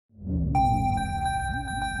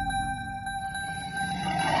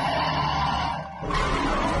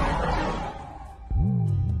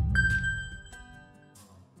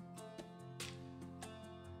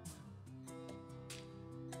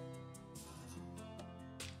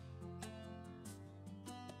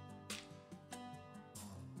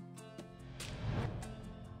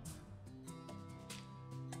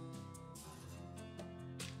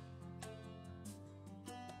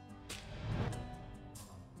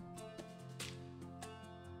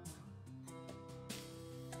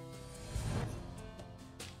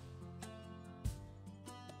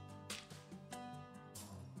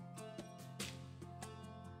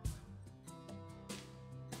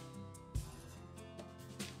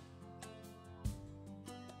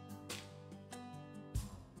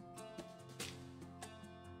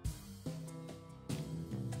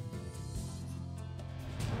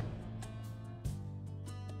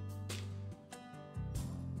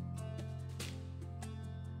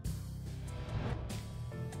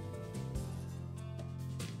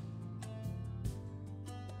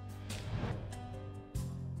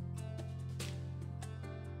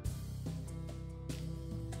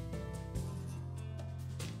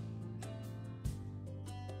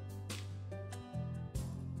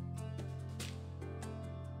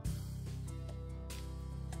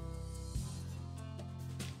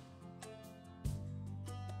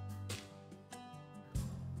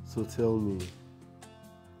So tell me,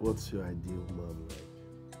 what's your ideal mom like?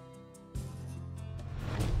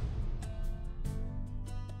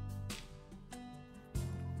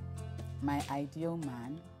 My ideal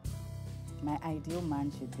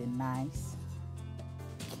man should be nice,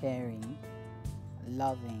 caring,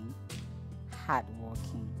 loving,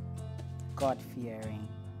 hardworking, God-fearing,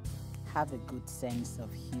 have a good sense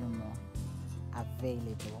of humor,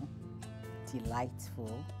 available,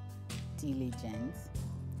 delightful, diligent,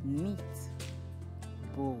 neat,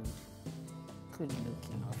 bold,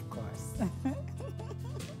 good-looking, of course,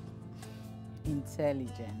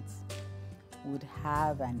 intelligent, would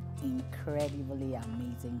have an incredibly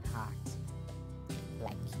amazing heart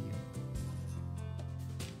like you.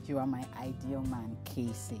 You are my ideal man,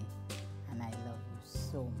 Casey, and I love you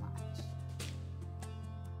so much.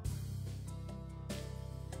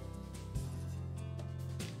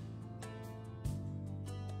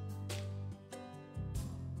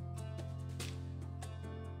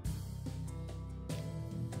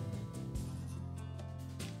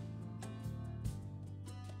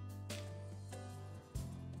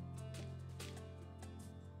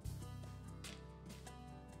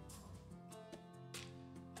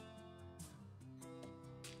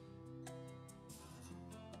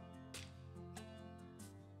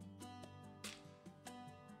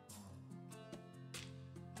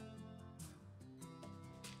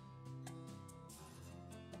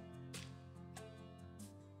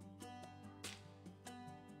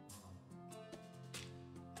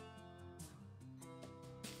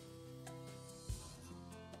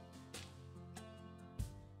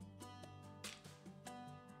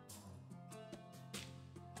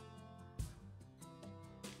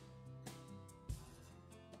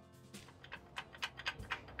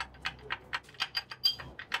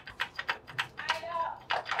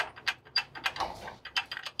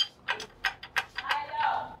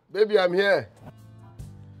 Baby, I'm here.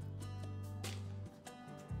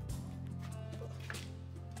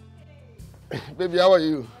 Baby, how are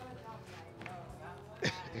you?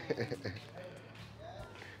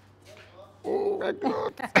 Oh my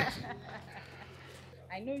God.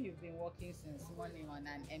 I know you've been working since morning on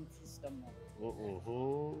an empty stomach.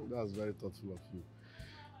 That's very thoughtful of you.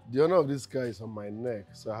 The honor of this guy is on my neck,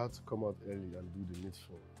 so I had to come out early and do the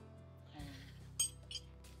needful.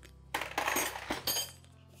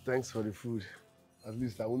 Thanks for the food. At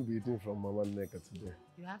least I won't be eating from Mama's neck today.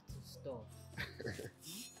 You have to stop.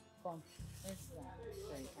 Come, let's go.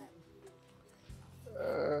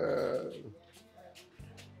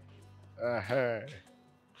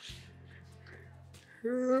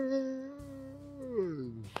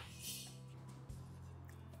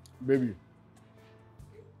 Baby,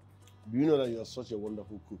 do you know that you're such a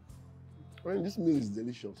wonderful cook? I mean, this meal is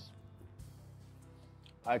delicious.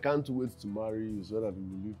 I can't wait to marry you so that we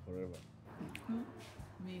will live forever.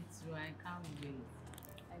 Me too, I can't wait.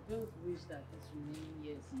 I just wish that this remaining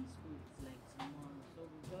years in school is like tomorrow, so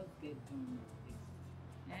we just get done with this.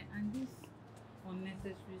 And this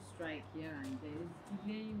unnecessary strike here and there is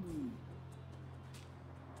delaying me.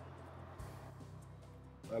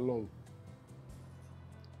 Alone.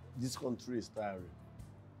 This country is tiring.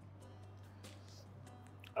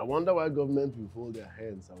 I wonder why government will fold their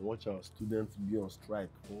hands and watch our students be on strike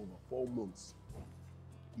for over 4 months.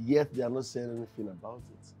 Yet they are not saying anything about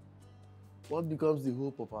it. What becomes the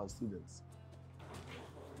hope of our students?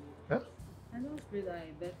 Huh? I just pray that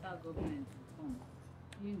a better government will come,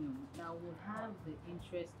 you know, that will have the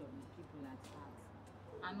interest of the people at heart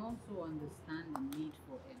and also understand the need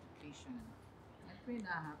for education. I pray that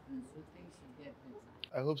happens so things will get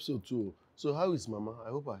better. I hope so too. So how is Mama? I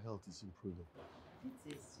hope her health is improving.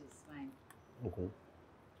 It is, she's fine. Okay.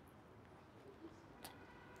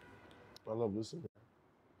 I love listening.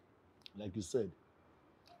 Like you said,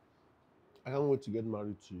 I can't wait to get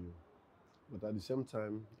married to you. But at the same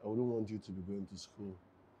time, I wouldn't want you to be going to school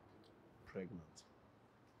pregnant.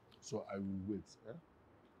 So I will wait. Eh?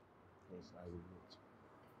 Yes, I will wait.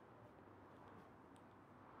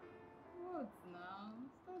 What now?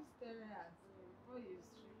 Stop staring at me before you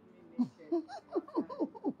strip me naked.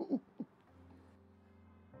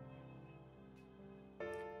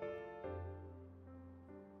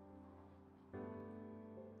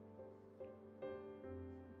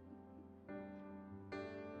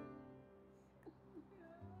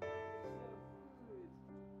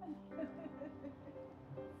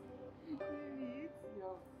 Baby, it's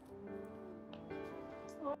your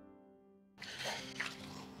food.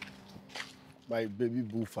 My baby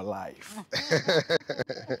boo for life.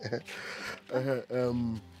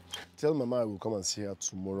 Tell Mama I will come and see her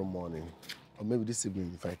tomorrow morning. Or maybe this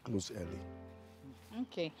evening if I close early.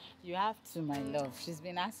 Okay, you have to, my love. She's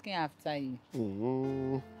been asking after you.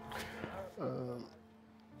 Mm-hmm. Um,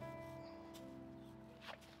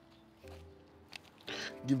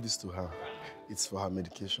 give this to her. It's for her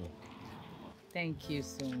medication. Thank you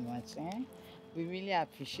so much. We really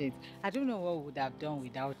appreciate. I don't know what we would have done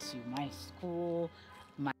without you. My school,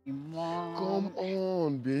 my Come mom.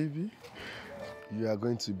 on, baby. You are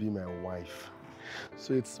going to be my wife.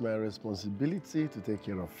 So it's my responsibility to take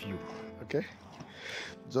care of you. Okay?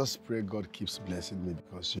 Just pray God keeps blessing me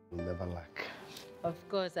because you will never lack. Of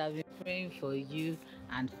course, I've been praying for you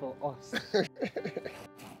and for us.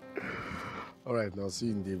 All right, now see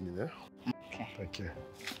you in the evening. Okay. Take care.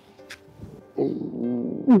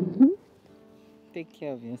 Take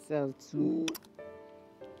care of yourself too.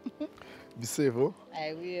 Be safe, oh?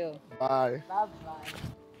 I will. Bye. Bye-bye.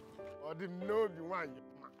 I didn't know you want.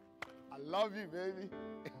 I love you, baby.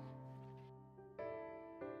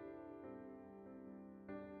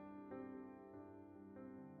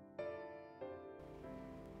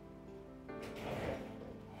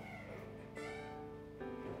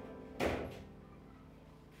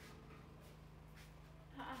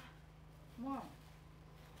 Mom,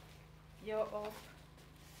 you're up.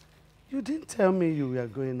 You didn't tell me you were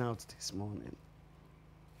going out this morning.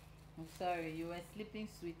 I'm sorry, you were sleeping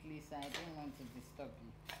sweetly, so I didn't want to disturb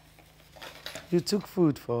you. You took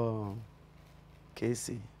food for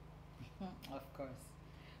Casey. Of course.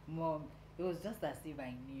 Mom, it was just as if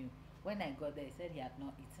I knew. When I got there, he said he had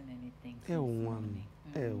not eaten anything since morning.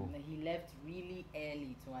 He left really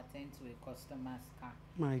early to attend to a customer's car.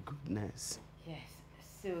 My goodness. Yes.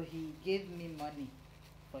 So he gave me money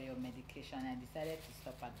for your medication. I decided to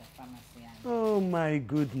stop at the pharmacy. And Oh my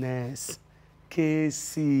goodness.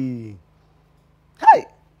 Casey. Hi!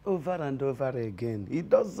 Over and over again. He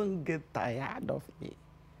doesn't get tired of me.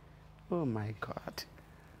 Oh my God.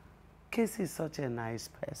 Casey is such a nice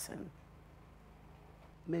person.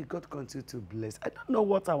 May God continue to bless. I don't know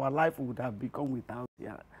what our life would have become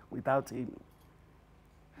without him.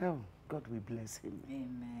 Oh, God will bless him.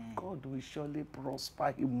 Amen. God will surely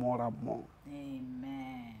prosper him more and more.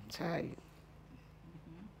 Amen. Chai.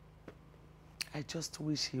 I just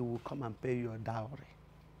wish he would come and pay your dowry.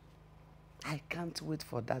 I can't wait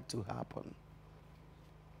for that to happen.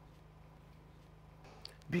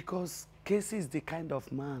 Because Casey is the kind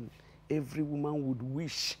of man every woman would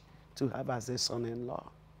wish to have as a son-in-law.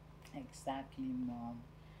 Exactly, Mom.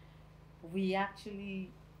 We actually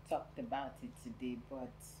talked about it today, but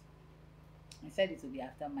he said it will be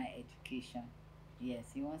after my education. Yes,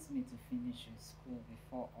 he wants me to finish with school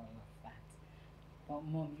before all of that. But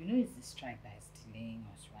Mom, you know it's the strike that is delaying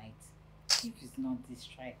us, right? If it's not the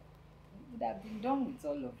strike, we would have been done with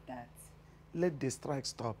all of that. Let the strike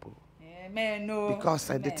stop. Man, no. Because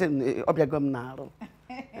I didn't obiagom naro.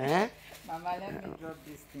 Eh? Mama, let me drop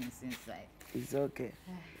these things inside. It's okay.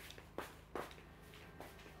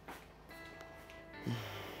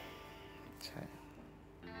 Chai.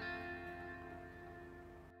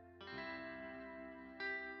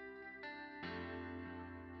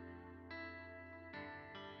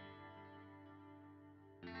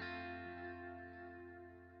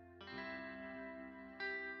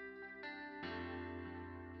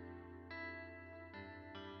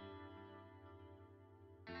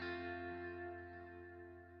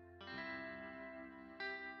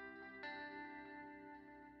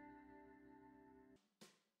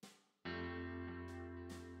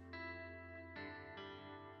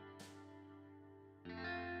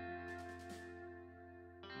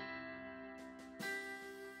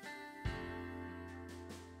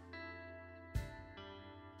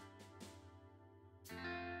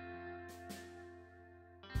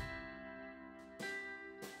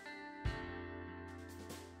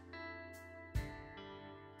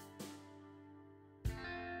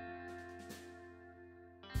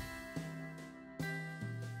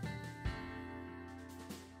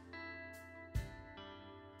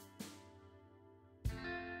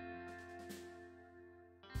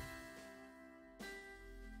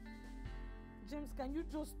 James, can you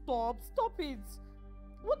just stop? Stop it!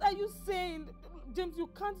 What are you saying? James, you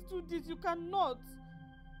can't do this. You cannot.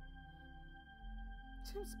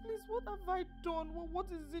 James, please, what have I done? What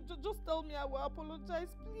is it? Just tell me. I will apologize.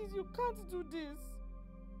 Please, you can't do this.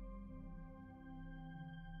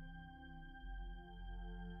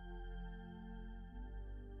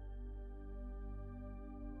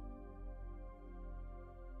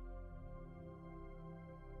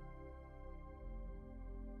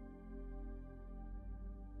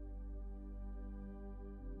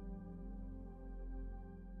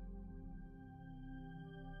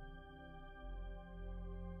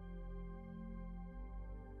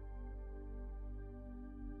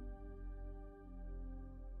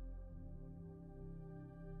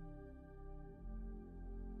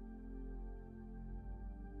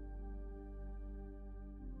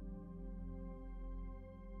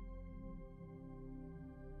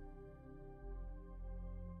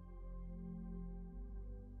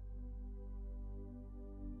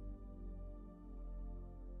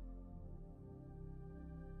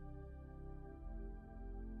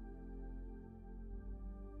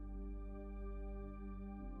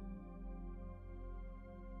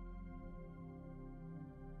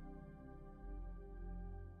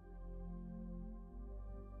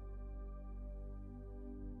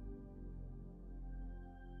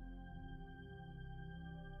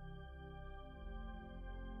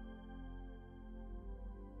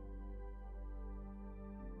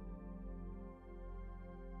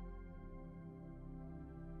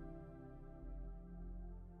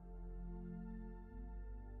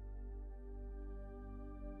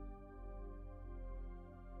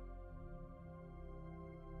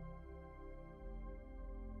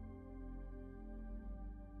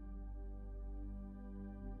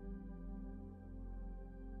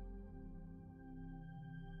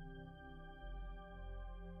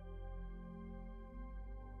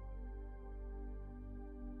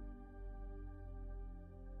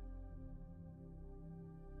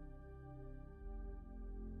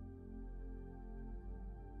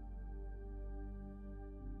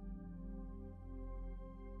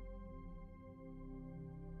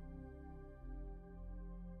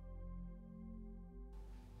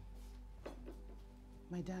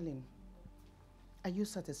 My darling, are you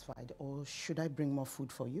satisfied or should I bring more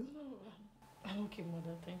food for you? No, I'm okay,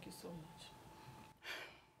 Mother. Thank you so much.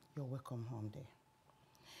 You're welcome home, dear.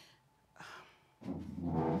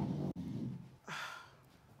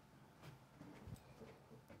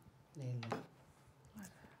 Lelo,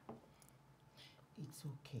 it's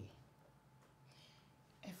okay.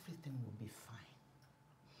 Everything will be fine.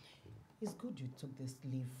 It's good you took this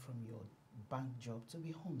leave from your bank job to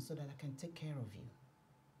be home so that I can take care of you.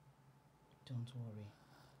 Don't worry.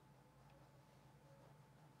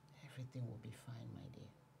 Everything will be fine, my dear.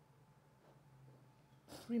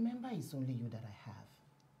 Remember, it's only you that I have.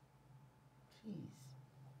 Please.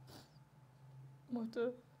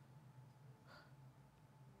 Mother,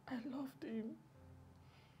 I loved him.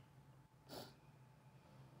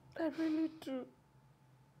 I really do.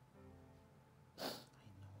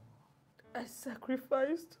 I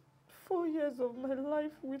sacrificed 4 years of my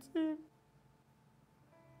life with him.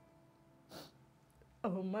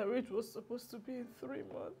 Our marriage was supposed to be in 3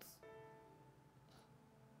 months.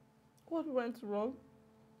 What went wrong?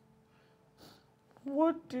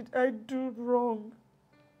 What did I do wrong?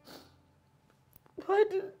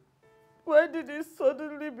 Why did he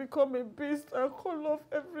suddenly become a beast and call off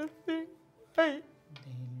everything? Why?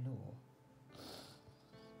 Lelo,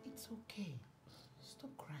 it's okay.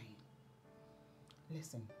 Stop crying.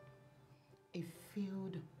 Listen, a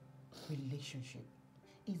failed relationship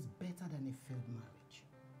is better than a failed marriage.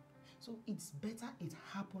 So it's better it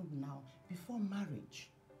happened now before marriage.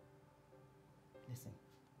 Listen,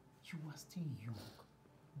 you are still young,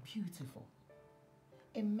 beautiful.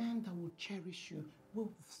 A man that will cherish you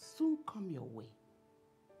will soon come your way.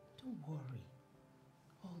 Don't worry.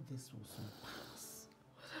 All this will soon pass.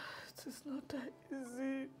 It is not that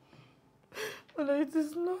easy. Mother, it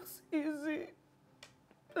is not easy.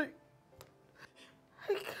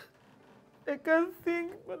 I can't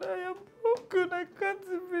think, but I am broken. I can't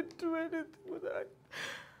even do anything. But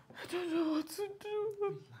I don't know what to do.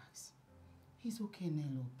 Relax. He's okay,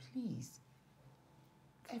 Nello. Please.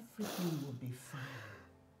 Everything will be fine.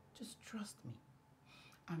 Just trust me.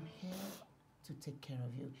 I'm here to take care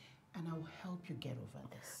of you, and I will help you get over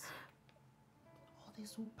this. All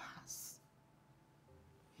this will pass.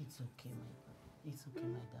 It's okay, it's okay,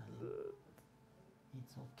 my darling.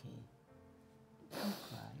 It's okay. Don't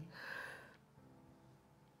cry.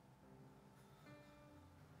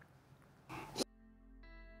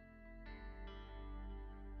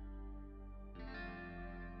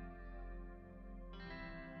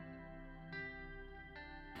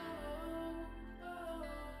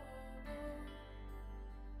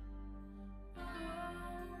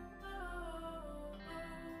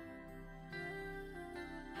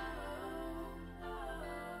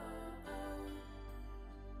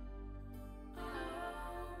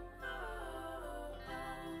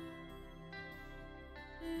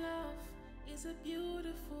 Is a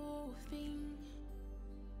beautiful thing.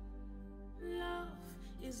 Love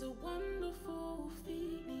is a wonderful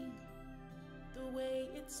feeling. The way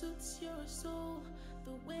it suits your soul,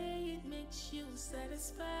 the way it makes you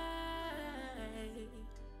satisfied.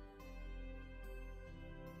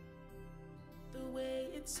 The way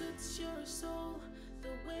it suits your soul,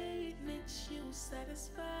 the way it makes you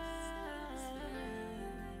satisfied.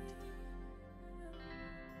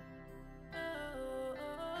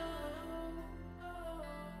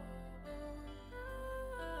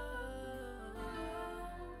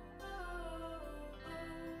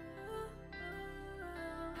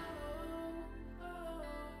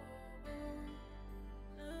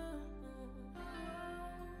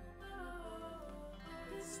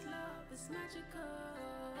 Magical.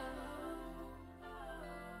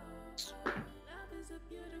 Love is a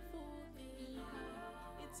beautiful thing.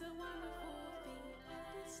 It's a wonderful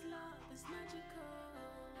thing. This love is magical.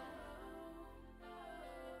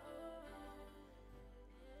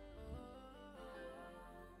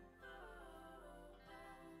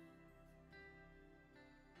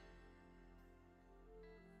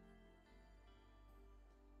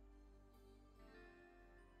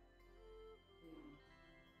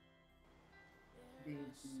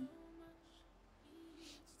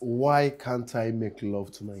 Why can't I make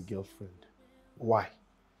love to my girlfriend? Why?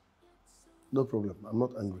 No problem. I'm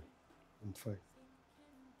not angry. I'm fine.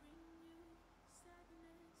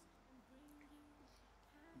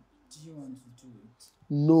 Do you want to do it?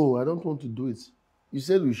 No, I don't want to do it. You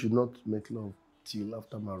said we should not make love till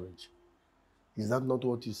after marriage. Is that not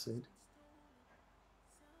what you said?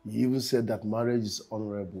 You even said that marriage is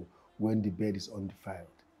honorable when the bed is undefiled.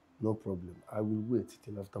 No problem. I will wait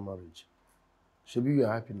till after marriage. Shebi, you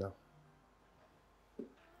are happy now.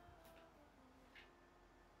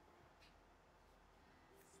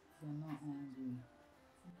 you're not angry.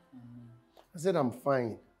 Look at me. I said I'm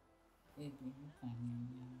fine. Baby, look at me.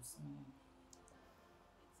 I'm smiling.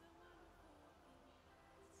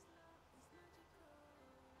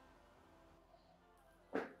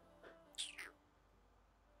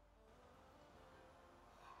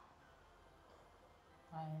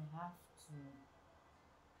 I have to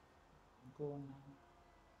go now.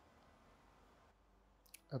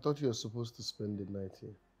 I thought you were supposed to spend the night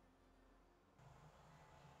here.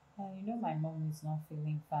 You know my mom is not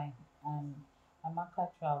feeling fine, and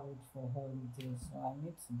Amaka traveled for holiday, so I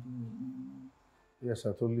need to be with my mom. Yes,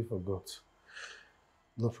 I totally forgot.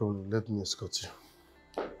 No problem. Let me escort you.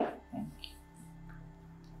 Thank you.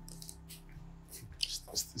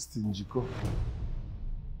 Stinjiko.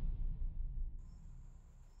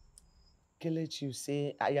 Kelechi, you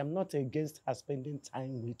say, I am not against her spending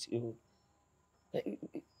time with you.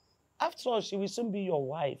 After all, she will soon be your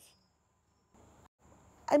wife.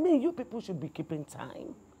 I mean, you people should be keeping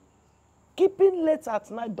time. Keeping late at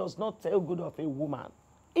night does not tell good of a woman,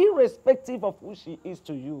 irrespective of who she is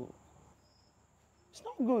to you. It's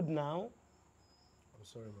not good now. I'm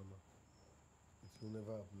sorry, Mama. It will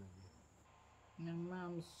never happen again. Mama,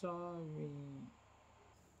 I'm sorry.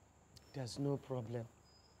 There's no problem.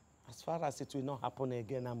 As far as it will not happen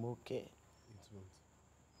again, I'm okay. It won't.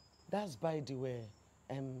 That's by the way,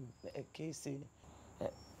 Casey,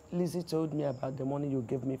 Lizzie told me about the money you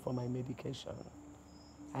gave me for my medication.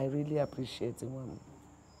 I really appreciate it, Mom.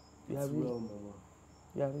 It's well, Mama.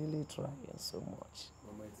 You are really trying so much.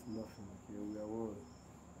 Mama, it's nothing. Okay, we are one.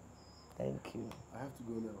 Thank you. I have to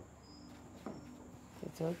go now.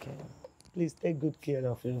 It's okay. Please take good care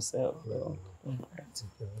of yourself.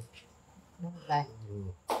 Bye.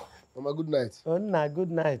 Mama, good night. Oh, nah,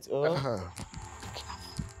 good night. Oh. I'm sorry.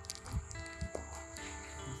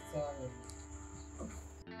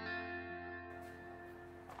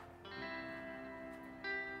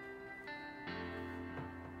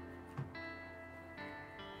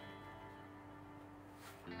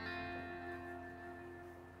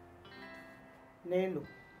 Nelo.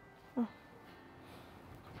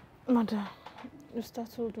 Mother, you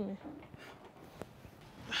startled me.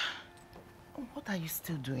 What are you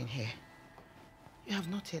still doing here? You have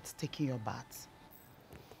not yet taken your bath.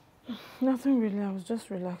 Nothing really, I was just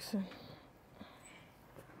relaxing.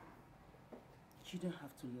 You don't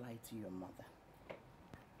have to lie to your mother.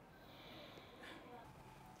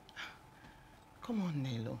 Come on,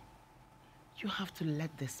 Nelo. You have to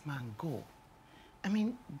let this man go. I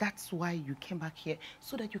mean, that's why you came back here,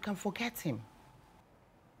 so that you can forget him.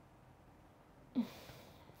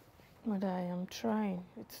 Mother, I am trying.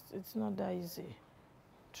 It's not that easy.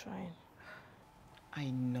 I'm trying.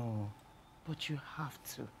 I know, but you have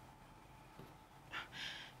to.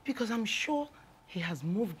 Because I'm sure he has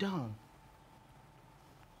moved on.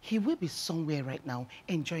 He will be somewhere right now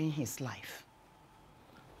enjoying his life.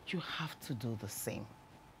 You have to do the same.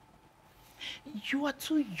 You are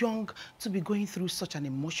too young to be going through such an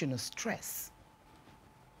emotional stress.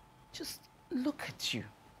 Just look at you.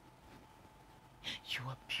 You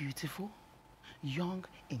are beautiful, young,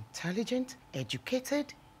 intelligent,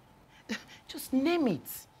 educated. Just name it.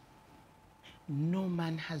 No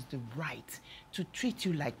man has the right to treat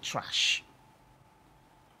you like trash.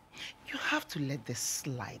 You have to let this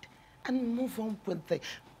slide and move on with the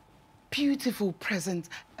beautiful present,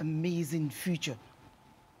 amazing future.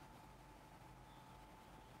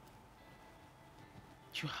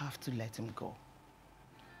 You have to let him go.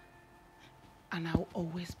 And I'll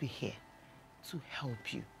always be here to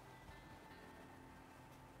help you.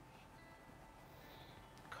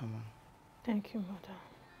 Come on. Thank you, Mother.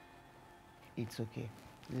 It's okay.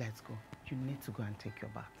 Let's go. You need to go and take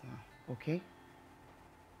your bath now, okay?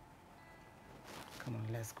 Come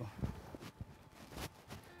on, let's go.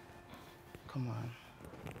 Come on.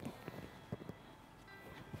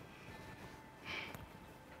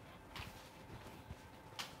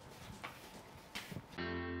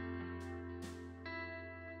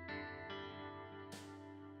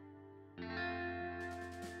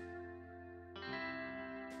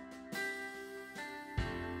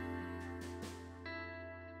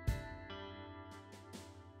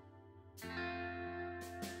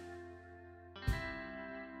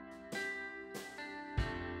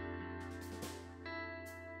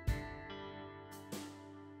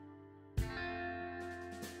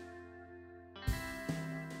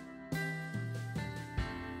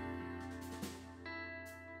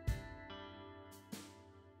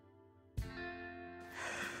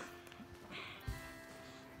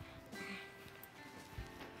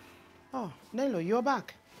 Oh, Nelo, you're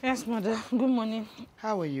back. Yes, Mother. Good morning.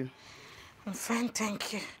 How are you? I'm fine,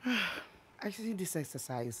 thank you. I see this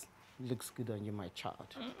exercise looks good on you, my child.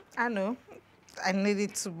 I know. I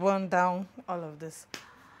needed to burn down all of this.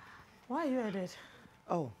 Why are you headed?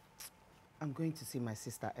 Oh, I'm going to see my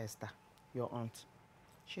sister Esther, your aunt.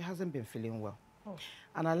 She hasn't been feeling well. Oh.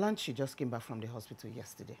 And I learned she just came back from the hospital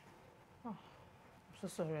yesterday. Oh, I'm so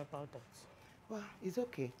sorry about that. Well, it's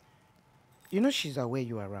okay. You know she's aware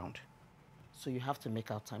you're around. So you have to make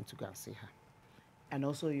out time to go and see her. And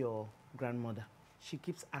also your grandmother. She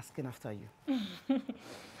keeps asking after you.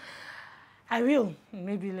 I will,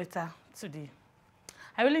 maybe later today.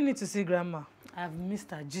 I really need to see Grandma. I've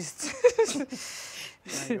missed her gist.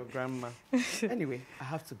 And your grandma. Anyway, I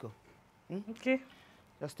have to go. Okay.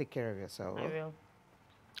 Just take care of yourself. I will.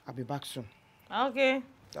 I'll be back soon. Okay.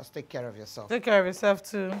 Just take care of yourself. Take care of yourself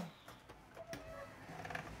too.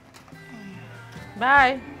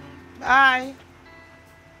 Bye. Bye.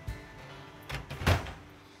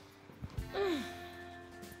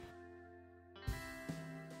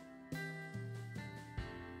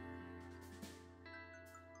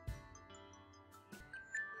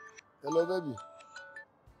 Hello, baby.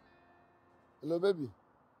 Hello, baby.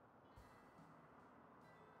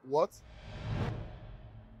 What?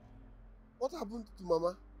 What happened to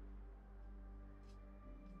Mama?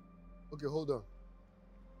 Okay, hold on.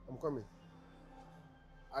 I'm coming.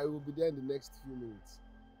 I will be there in the next few minutes.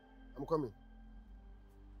 I'm coming.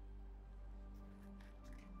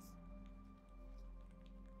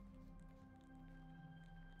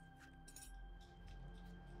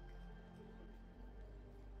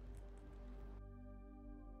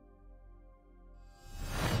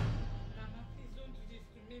 Mama, please don't do this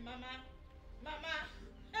to me, Mama. Mama.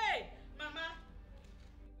 Hey, Mama.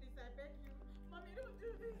 Please, I beg you. Mommy, don't do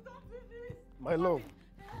this. Don't do this. My love.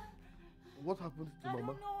 What happened to I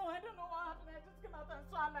Mama? don't know. I don't know what happened. I just came out and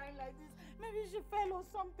saw her lying like this. Maybe she fell or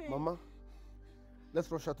something. Mama,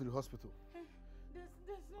 let's rush her to the hospital.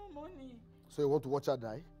 There's no money. So you want to watch her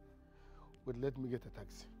die? Wait, let me get a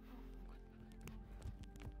taxi.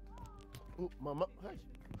 Oh, Mama. Hi.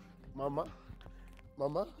 Mama.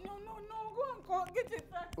 Mama. No. Go and call. Get a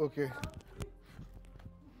taxi. Okay.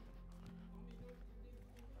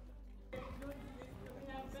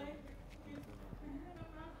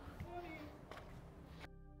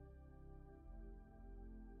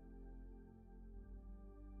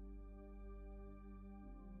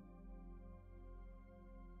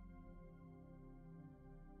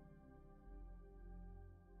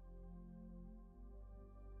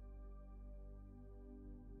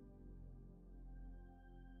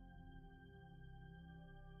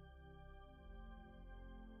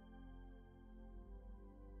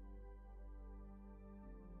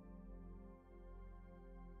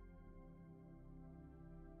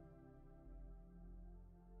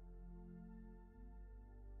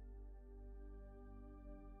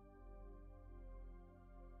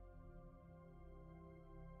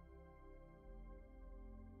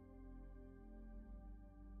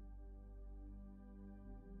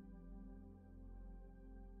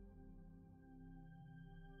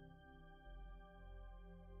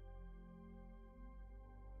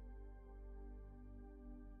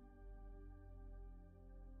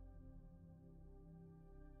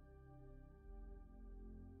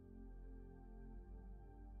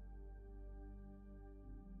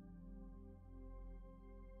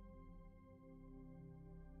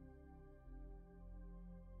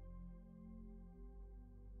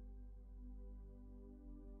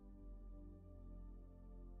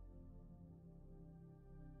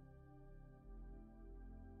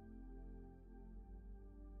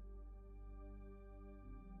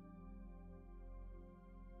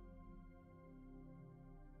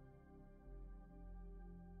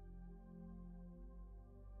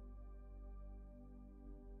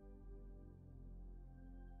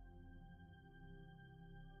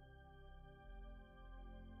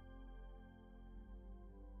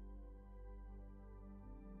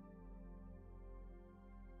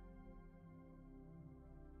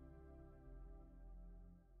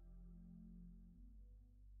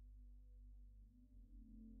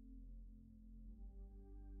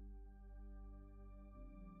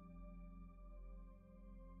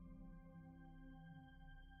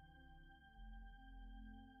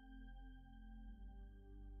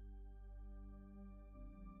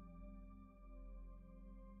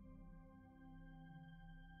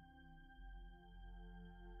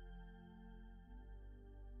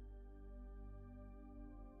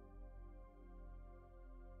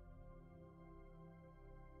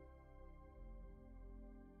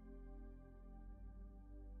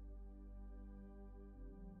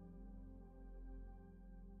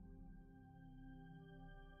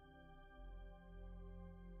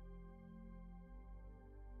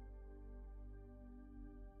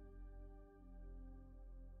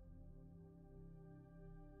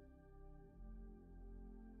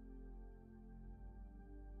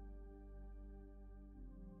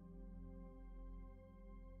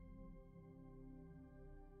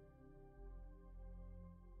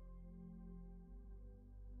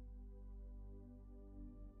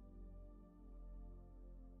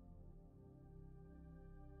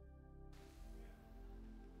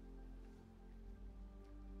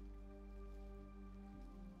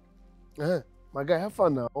 My guy, have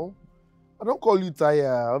fun now. I don't call you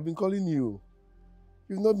tired. I've been calling you.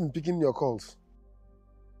 You've not been picking your calls.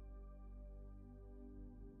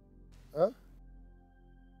 Huh?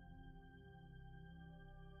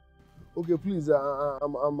 Okay, please.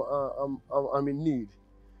 I'm in need.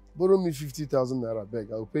 Borrow me 50,000 naira,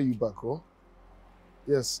 beg. I'll pay you back. Oh.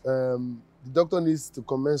 Yes. The doctor needs to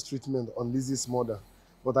commence treatment on Lizzie's mother,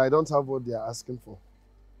 but I don't have what they are asking for.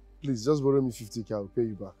 Please, just borrow me 50K. I'll pay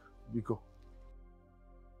you back. Biko.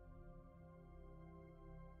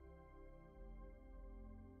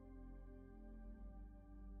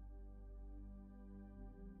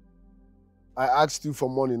 I asked you for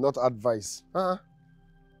money, not advice. Huh?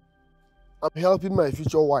 I'm helping my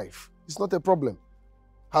future wife. It's not a problem.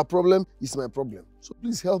 Her problem is my problem. So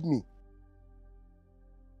please help me.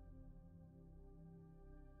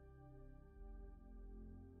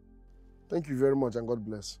 Thank you very much and God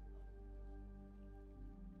bless.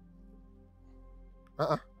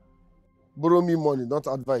 Borrow me money, not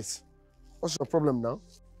advice. What's your problem now?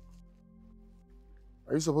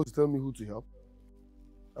 Are you supposed to tell me who to help?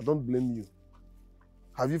 I don't blame you.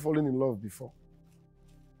 Have you fallen in love before?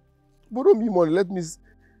 Borrow me money. Let me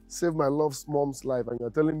save my love's mom's life, and you're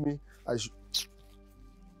telling me I should.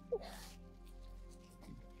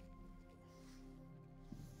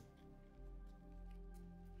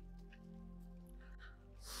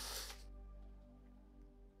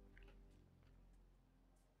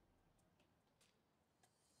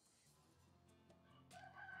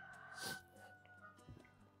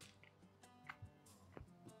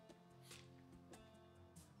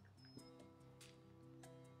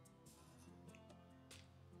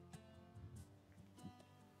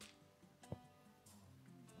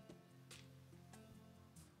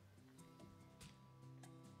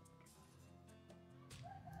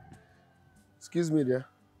 Excuse me there.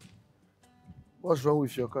 What's wrong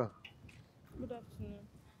with your car? Good afternoon.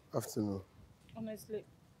 Afternoon. Honestly,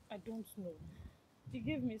 I don't know. He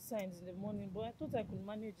gave me signs in the morning, but I thought I could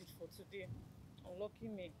manage it for today. Unlucky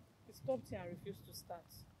me. He stopped here and refused to start.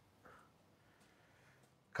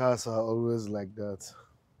 Cars are always like that.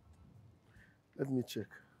 Let me check.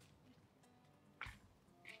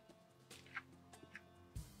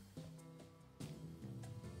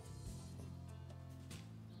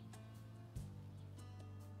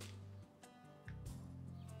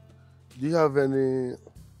 Do you have any...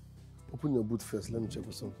 Open your boot first. Let me check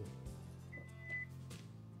for something.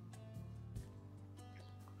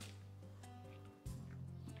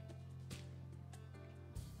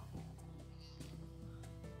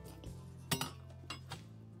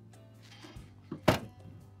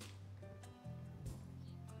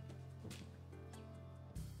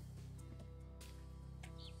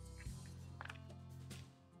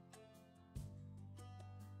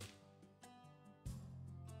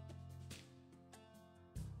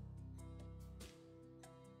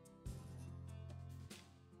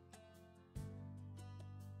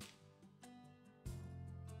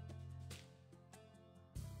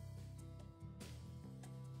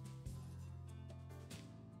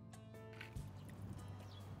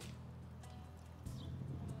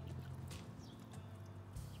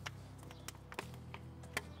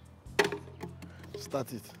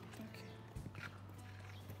 Start it.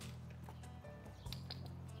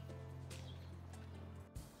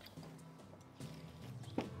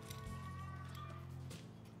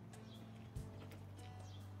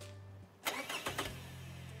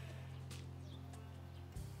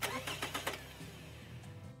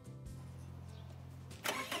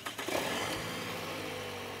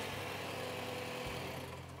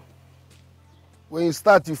 When you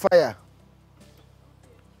start, you fire.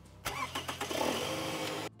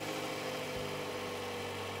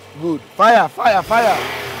 Good. Fire, fire, fire.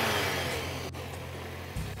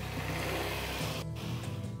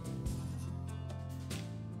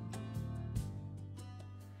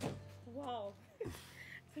 Wow.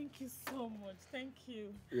 Thank you so much. Thank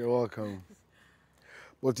you. You're welcome.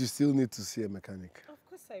 But you still need to see a mechanic. Of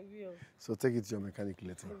course I will. So take it to your mechanic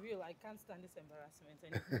later. I will. I can't stand this embarrassment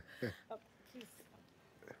anymore. Please.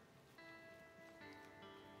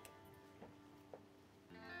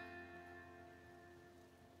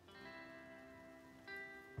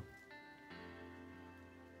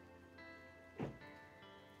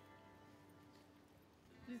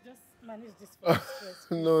 Please just manage this for stress.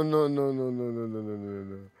 No.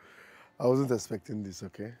 I wasn't expecting this,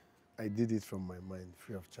 okay? I did it from my mind,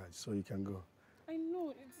 free of charge, so you can go. I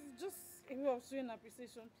know. It's just a way of showing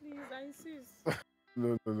appreciation. Please, I insist.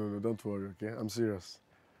 No, don't worry, okay? I'm serious.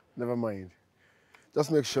 Never mind. Just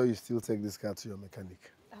make sure you still take this car to your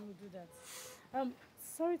mechanic. I will do that.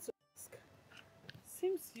 Sorry to ask.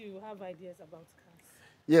 seems you have ideas about cars.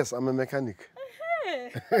 Yes, I'm a mechanic.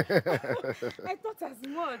 Hey! I thought as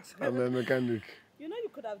much. I'm a mechanic. You know, you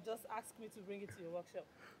could have just asked me to bring it to your workshop.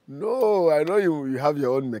 No, I know you have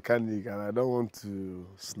your own mechanic and I don't want to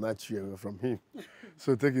snatch you away from him.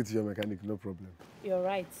 So take it to your mechanic, no problem. You're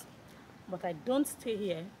right. But I don't stay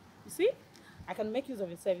here. You see? I can make use of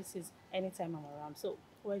your services anytime I'm around. So,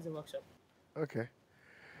 where is the workshop? Okay.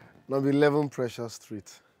 Number 11 Precious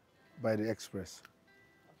Street by the Express.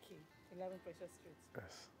 Okay, 11 Precious Street.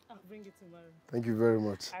 Yes. I'll bring it tomorrow. Thank you very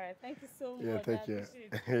much. All right, thank you so much. Yeah, take care.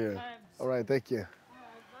 Yeah. Yeah. All right, take care. All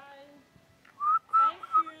right, bye. Thank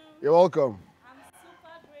you. You're welcome. I'm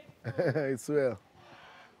super grateful. It's well.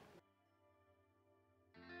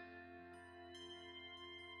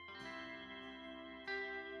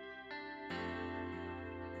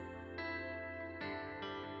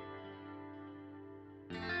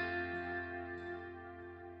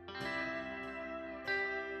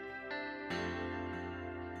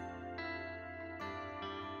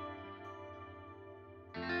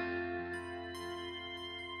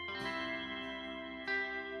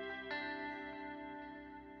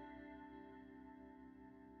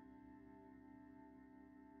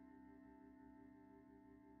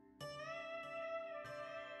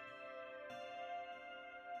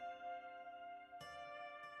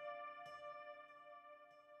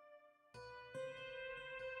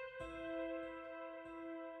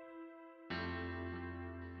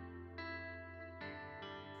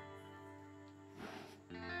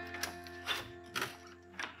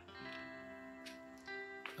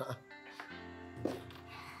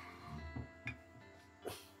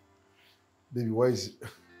 Baby, why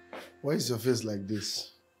is your face like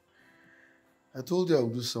this? I told you I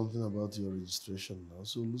would do something about your registration now,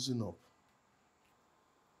 so loosen up.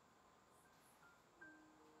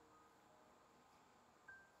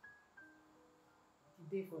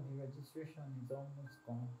 The day for the registration is almost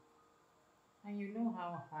gone. And you know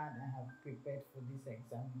how hard I have prepared for this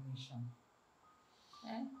examination.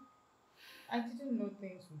 Eh? I didn't know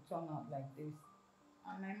things would turn out like this.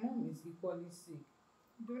 And my mom is equally sick.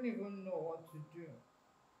 I don't even know what to do.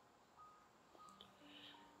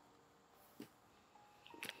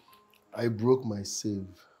 I broke my save.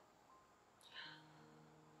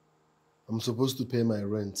 I'm supposed to pay my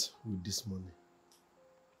rent with this money.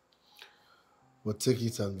 But take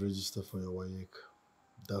it and register for your WAEC.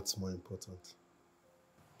 That's more important.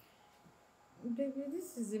 Baby,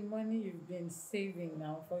 this is the money you've been saving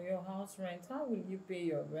now for your house rent. How will you pay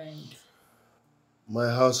your rent? My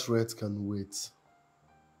house rent can wait.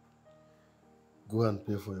 Go and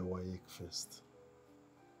pay for your WAEC first.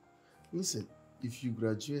 Listen, if you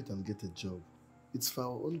graduate and get a job, it's for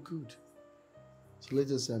our own good. So let's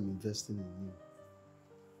just say I'm investing in you.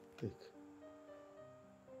 Take.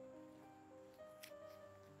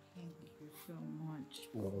 Thank you so much.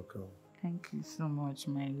 You're welcome. Thank you so much,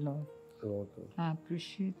 my love. You're welcome. I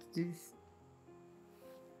appreciate this.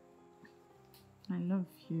 I love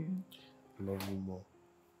you. I love you more.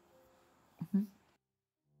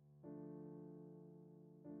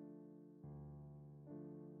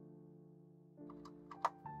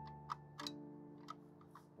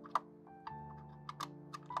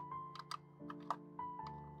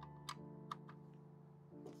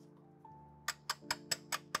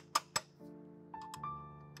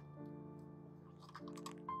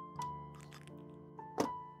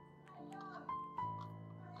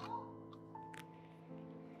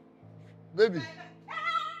 Baby.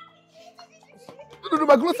 No,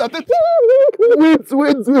 my clothes are dirty. Wait.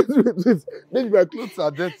 Baby, my clothes are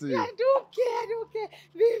dirty. I don't care.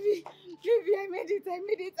 Baby, I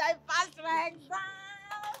made it. I passed my exam.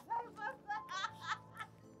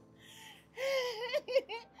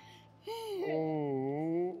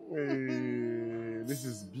 Oh, hey, this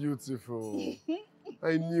is beautiful.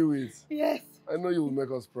 I knew it. Yes. I know you will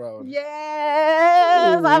make us proud.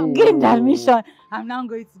 Yes, I've gained admission. I'm now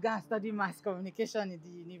going to go and study mass communication in the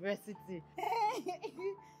university.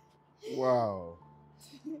 Wow.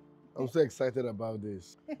 I'm so excited about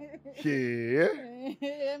this. Yeah.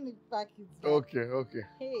 Let me pack it back. Okay.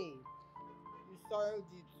 Hey, you soiled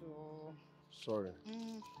it. Oh. Sorry.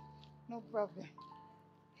 No problem.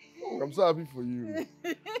 I'm so happy for you.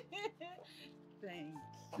 Thank you.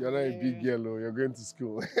 You're not a big girl, oh. You're going to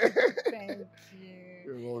school. Thank you.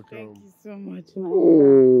 You're welcome. Thank you so much.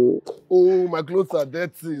 Oh, my clothes are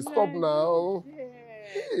dirty. Stop now. Yeah.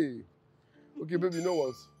 Hey. Okay, baby, you know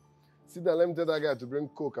what? Sit down, let me tell that guy to bring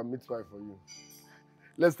Coke and meat pie for you.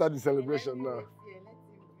 Let's start the celebration now. Let him bring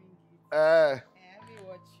it. Let me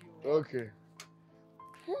watch you. Okay.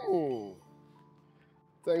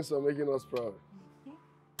 Thanks for making us proud.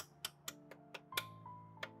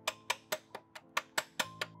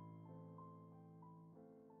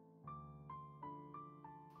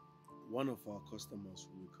 One of our customers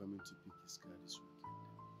will be coming to pick his car this weekend.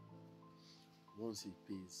 Once he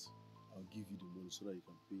pays, I'll give you the money so that you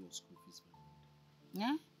can pay your school fees by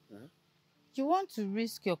Yeah? Huh? You want to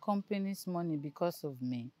risk your company's money because of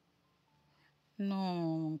me?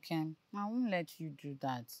 No, Ken, I won't let you do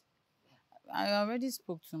that. I already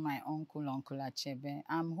spoke to my Uncle Achebe.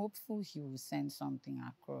 I'm hopeful he will send something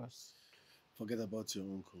across. Forget about your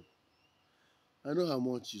uncle. I know how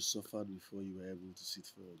much you suffered before you were able to sit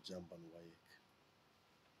for your JAMB and WAEC.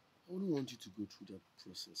 I wouldn't want you to go through that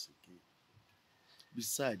process again.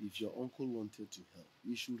 Besides, if your uncle wanted to help,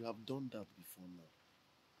 he should have done that before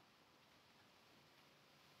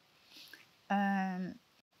now.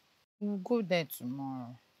 We'll go there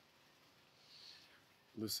tomorrow.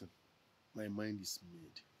 Listen, my mind is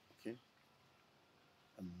made, okay?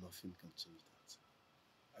 And nothing can change that.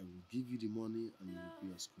 I will give you the money and you will pay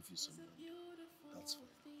your school fees on Monday. That's fine.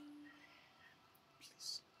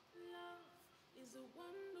 Please.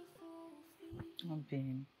 Oh,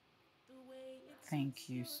 babe. Thank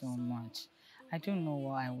you so much. I don't know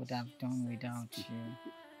what I would have done without you.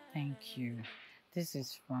 Thank you. This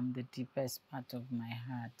is from the deepest part of my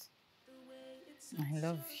heart. I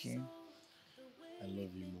love you. I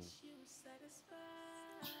love you more.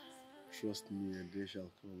 Trust me, a day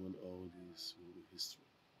shall come when all this will be history.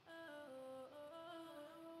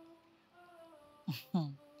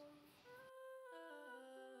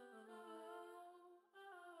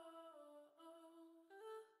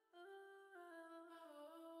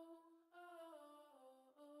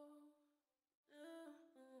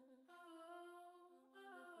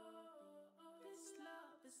 This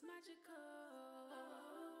love is magical.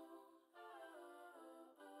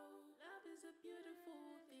 Love is a beautiful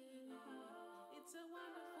thing. It's a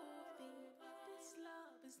wonderful thing. This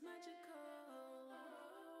love is magical.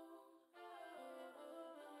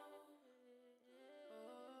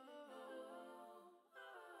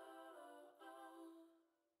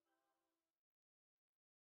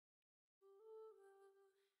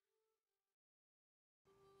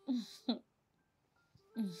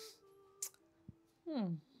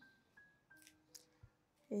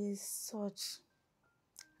 He's such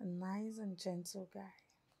a nice and gentle guy.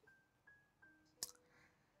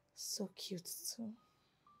 So cute too.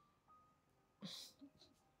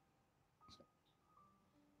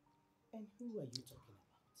 And who are you talking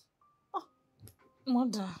Oh,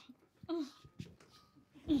 mother.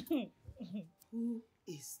 Who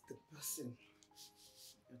is the person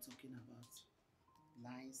you're talking about?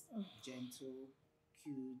 Nice, gentle,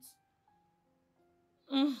 cute.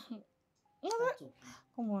 Stop talking.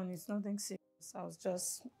 Come on, it's nothing serious. I was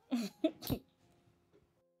just... You better stop talking.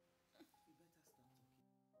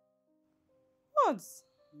 What?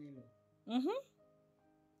 Nelo,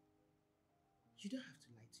 you don't have to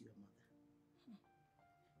lie to your mother.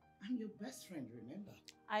 I'm your best friend, remember?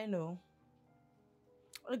 I know.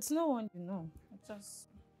 It's no one you know. It's just...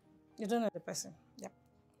 You don't know the person. Yep.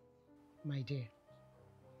 My dear,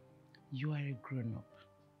 you are a grown-up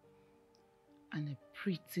and a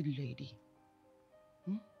pretty lady.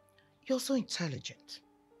 You're so intelligent.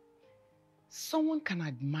 Someone can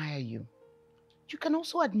admire you. You can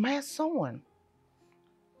also admire someone.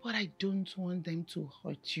 But I don't want them to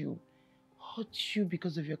hurt you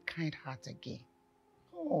because of your kind heart again.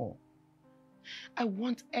 Oh, I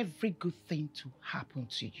want every good thing to happen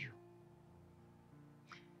to you.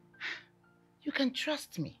 You can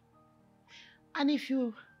trust me. And if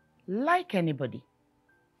you like anybody,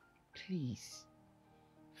 please,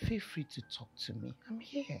 feel free to talk to me. I'm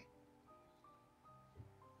here.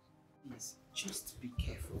 Please, just be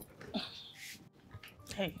careful.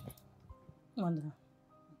 Hey, mother.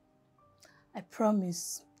 I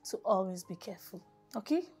promise to always be careful,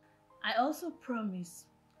 okay? I also promise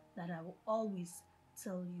that I will always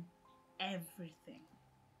tell you everything.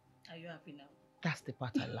 Are you happy now? That's the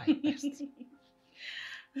part I like best.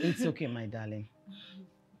 It's okay, my darling.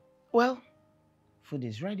 Well, food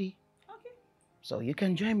is ready. Okay. So you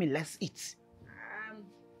can join me. Let's eat.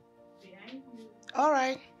 Behind you. All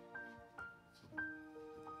right.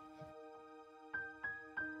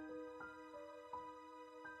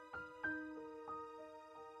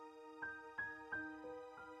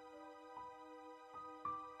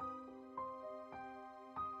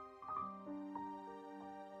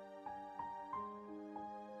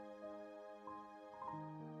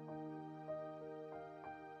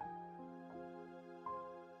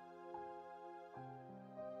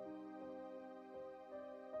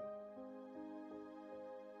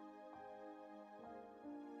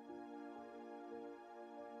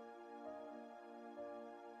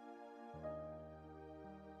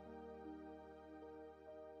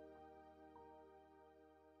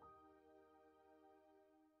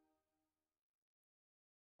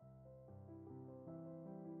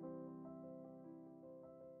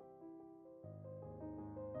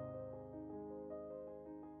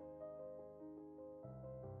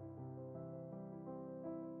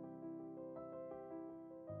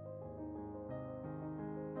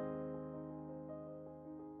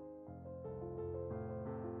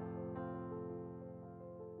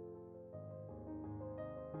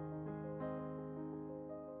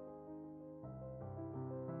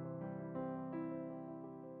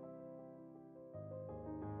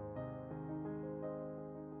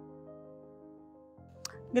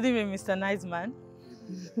 Good evening, Mr. Nice Man.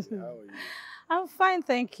 Good evening, how are you? I'm fine,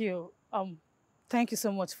 thank you. Thank you so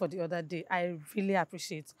much for the other day. I really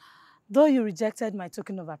appreciate. Though you rejected my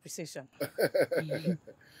token of appreciation.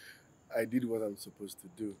 I did what I'm supposed to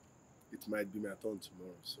do. It might be my turn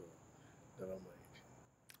tomorrow, so never mind.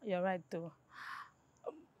 You're right, though.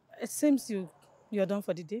 It seems you're done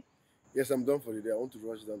for the day. Yes, I'm done for the day. I want to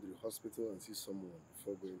rush down to the hospital and see someone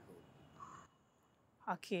before going home.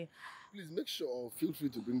 Okay. Please make sure, feel free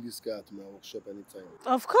to bring this car to my workshop anytime.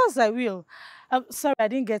 Of course I will. Sorry, I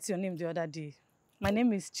didn't get your name the other day. My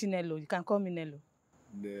name is Chinelo. You can call me Nello.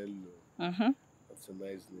 Nello. Mm-hmm. That's a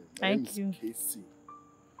nice name. Thank you. My name is Casey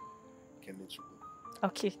Kenechukwu.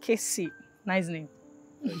 Okay, Casey. Nice name.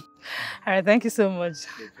 All right, thank you so much.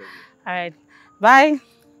 No problem. All right, bye.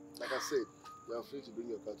 Like I said, you are free to bring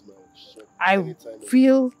your car to my workshop I anytime.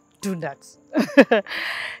 will do that.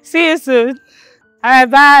 See you soon. All right,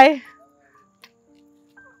 bye.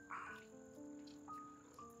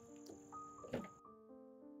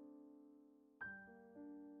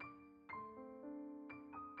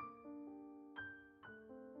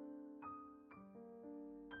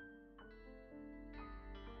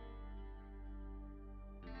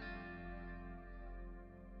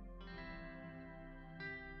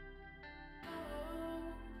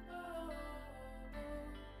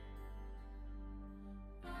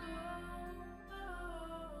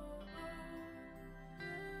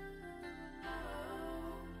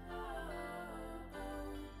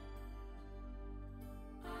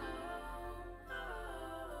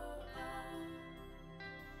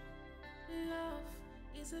 Love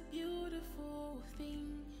is a beautiful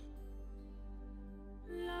thing.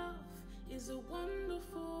 Love is a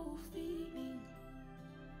wonderful feeling.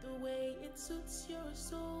 The way it suits your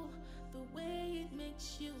soul, the way it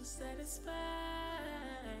makes you satisfied.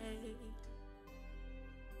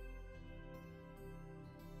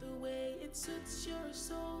 The way it suits your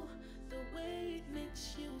soul, the way it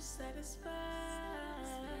makes you satisfied.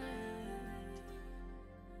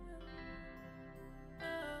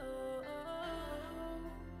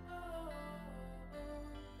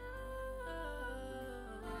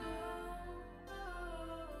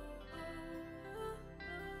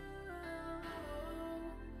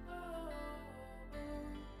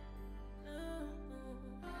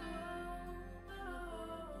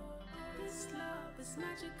 This love is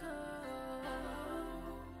magical.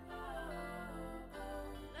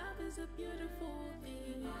 Love is a beautiful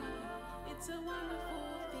thing. It's a wonderful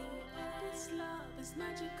thing. This love is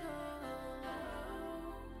magical.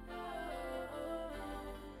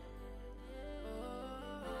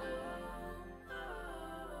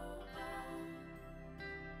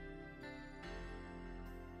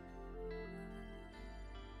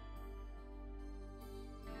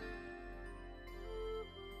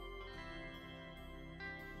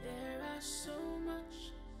 There are so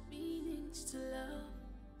much meanings to love.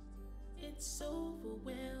 It's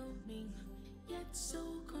overwhelming, yet so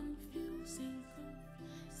confusing.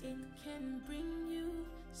 It can bring you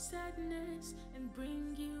sadness and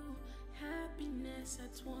bring you happiness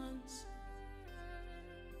at once.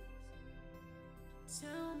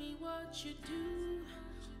 Tell me what you do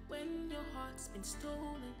when your heart's been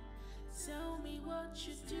stolen. Tell me what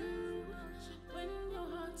you do when your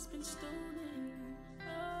heart's been stolen.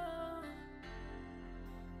 Oh,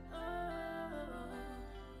 oh,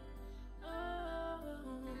 oh.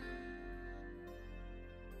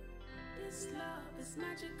 This love is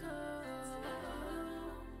magical.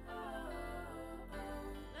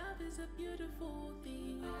 Love is a beautiful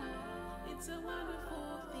thing. It's a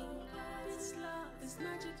wonderful thing. This love is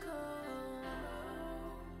magical.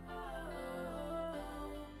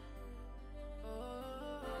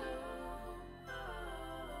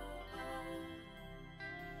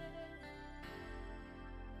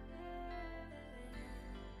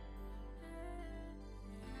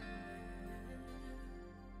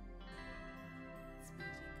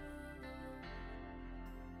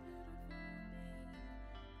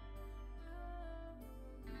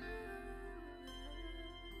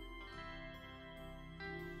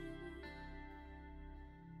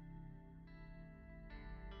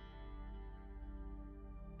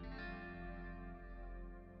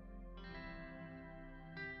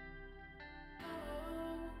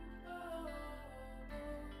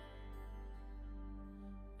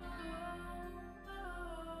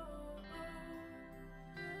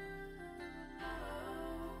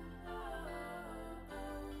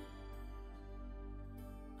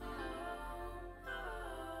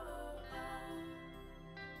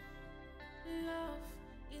 Love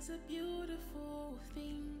is a beautiful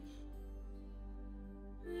thing.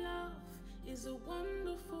 Love is a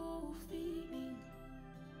wonderful feeling.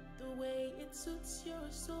 The way it suits your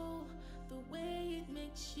soul, the way it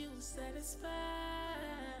makes you satisfied.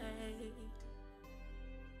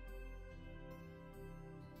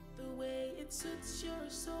 The way it suits your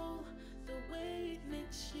soul, the way it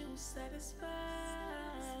makes you satisfied.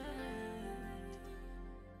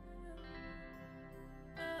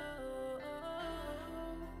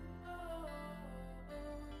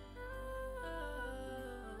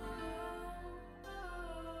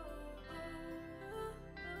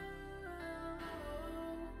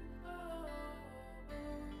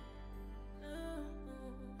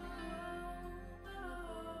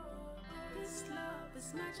 This love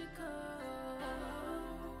is magical.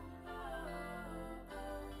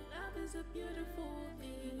 Love is a beautiful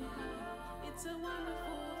thing. It's a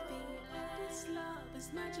wonderful thing. This love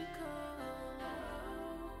is magical.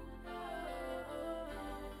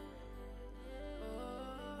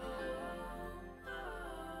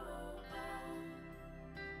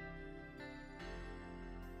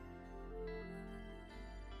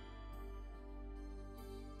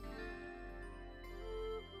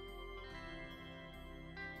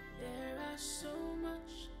 There are so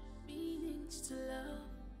much meanings to love.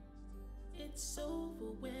 It's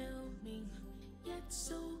overwhelming, yet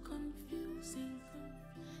so confusing.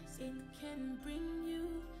 It can bring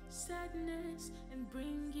you sadness and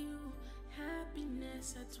bring you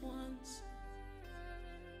happiness at once.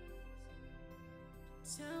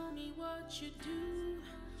 Tell me what you do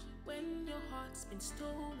when your heart's been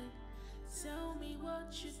stolen. Tell me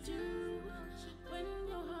what you do when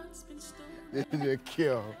your heart's been stolen. This is a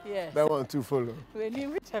kill. Yes. That one to follow.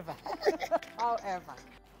 Whichever. However.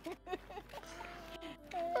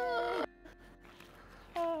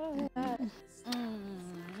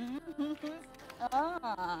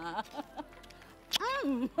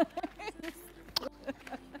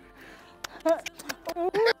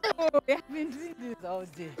 We have been doing this all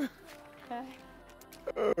day.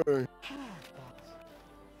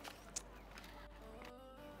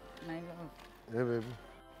 My love, Yeah, baby.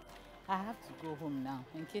 I have to go home now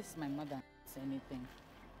in case my mother needs anything.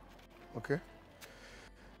 Okay.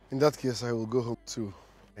 In that case, I will go home too.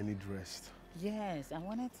 I need rest. Yes, I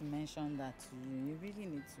wanted to mention that to you. You really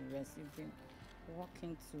need to rest. You've been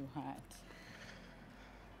working too hard.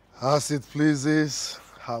 As it pleases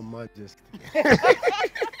Her Majesty.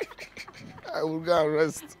 I will go and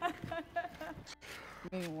rest.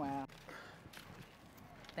 Meanwhile,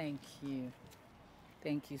 thank you.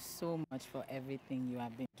 Thank you so much for everything you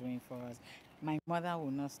have been doing for us. My mother will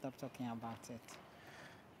not stop talking about it.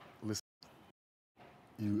 Listen,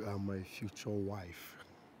 you are my future wife.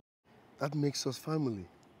 That makes us family.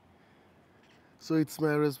 So it's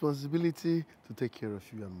my responsibility to take care of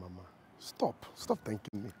you and Mama. Stop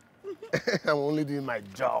thanking me. I'm only doing my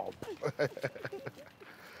job.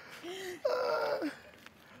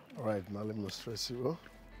 All right, now let me not stress you.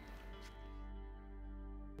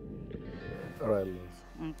 All right, love.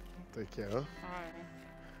 Okay. Take care, huh? All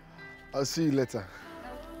right. I'll see you later.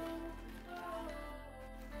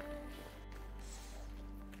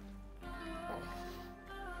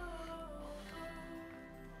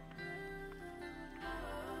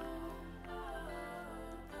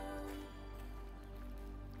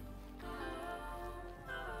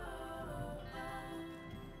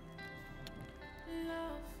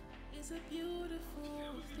 Love is a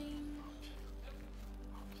beautiful thing.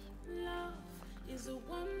 Love is a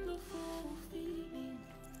wonderful feeling.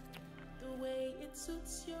 The way it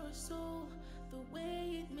suits your soul, the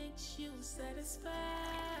way it makes you satisfied.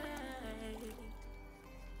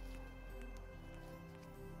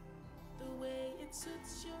 The way it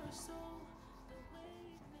suits your soul, the way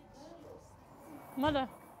it makes you. Mother.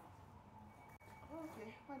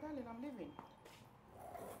 Okay, my darling, I'm leaving.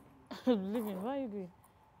 Leaving, where are you going?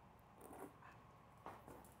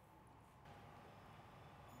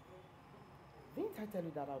 Didn't I tell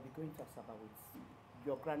you that I'll be going to Asaba with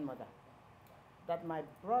your grandmother? That my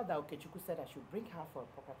brother Okechukwu said I should bring her for a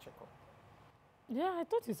proper checkup. Yeah, I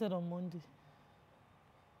thought you said on Monday.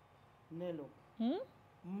 Nelo.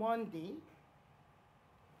 Monday?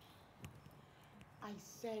 I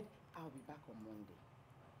said I'll be back on Monday.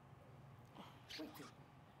 Wait.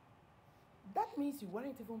 That means you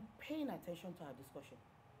weren't even paying attention to our discussion.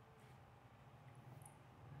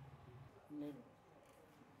 Nelo,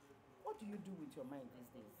 what do you do with your mind these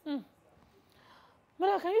days?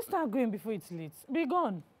 Mother, can you start going before it's late? Be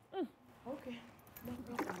gone. Okay, no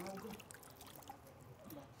problem, I'll go.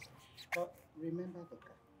 But remember,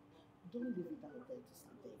 Becca, don't leave it out there to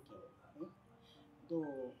sleep there again.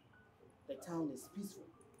 Though the town is peaceful,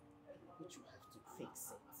 but you have to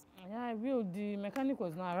fix it. Yeah, I will. The mechanic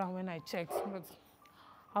was not around when I checked, but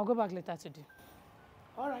I'll go back later today.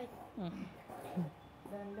 All right. Then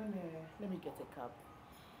let me get a cab.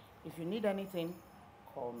 If you need anything,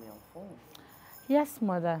 call me on phone. Yes,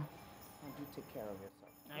 mother. And do take care of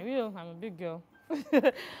yourself. I will. I'm a big girl.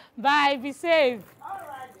 Bye. Be safe. All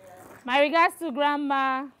right, dear. My regards to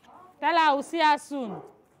Grandma. Tell her I will see her soon. All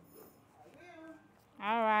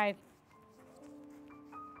right.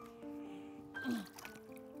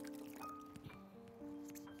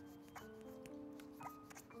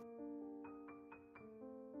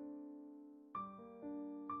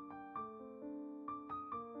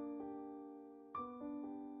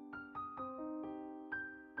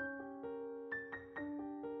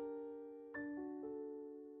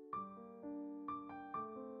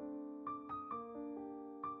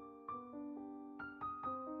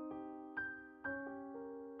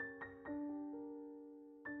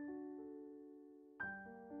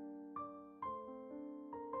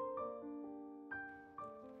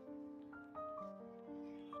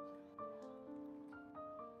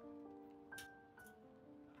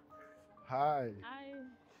 Hi, Hi.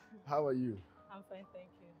 how are you? I'm fine, thank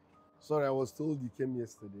you. Sorry, I was told you came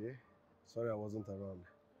yesterday. Sorry, I wasn't around.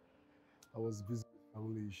 I was busy with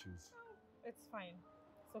family issues. It's fine.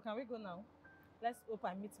 So can we go now? Let's hope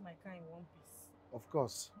I meet my car in one piece. Of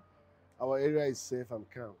course, our area is safe and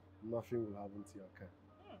calm. Nothing will happen to your car.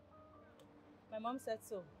 My mom said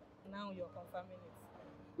so. Now you're confirming it.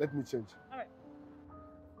 Let me change. All right.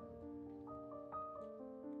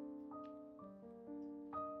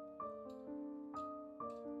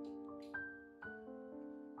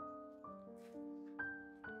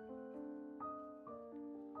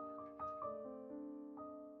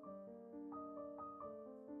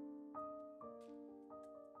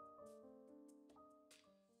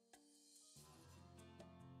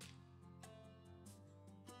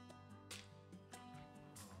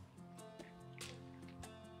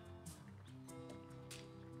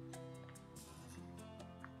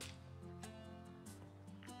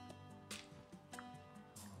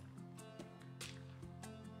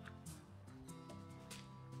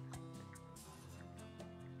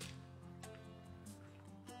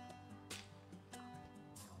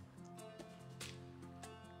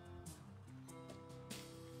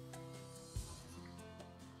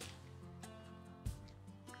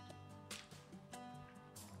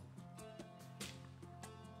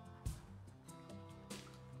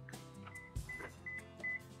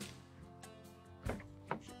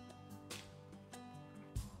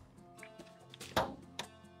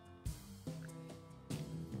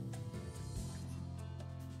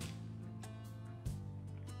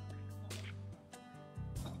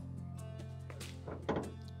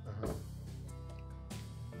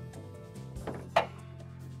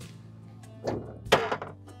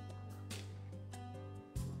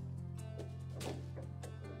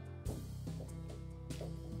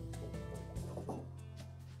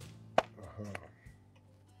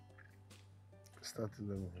 Started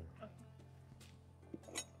them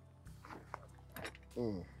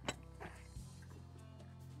here.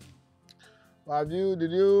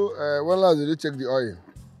 When last did you check the oil?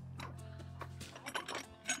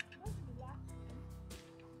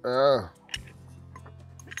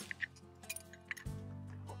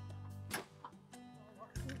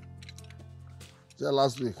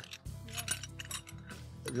 Last week.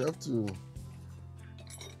 You have to.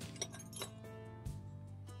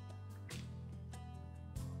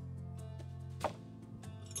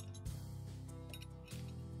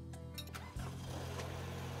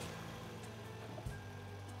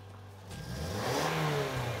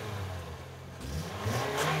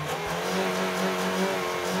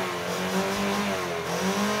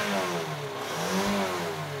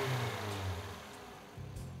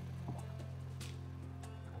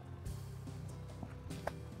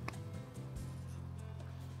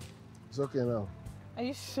 It's okay now. Are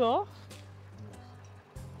you sure?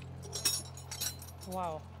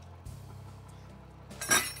 Wow.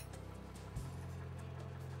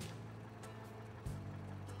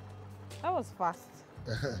 That was fast.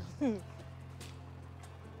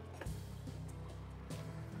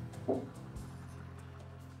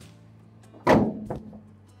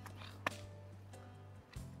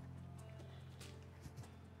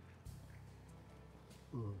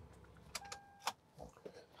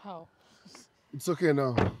 How? It's okay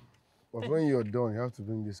now. But when you're done, you have to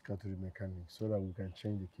bring this car to the mechanic so that we can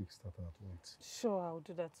change the kickstarter at once. Sure, I'll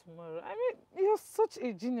do that tomorrow. I mean, you're such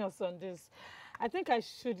a genius on this. I think I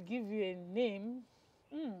should give you a name.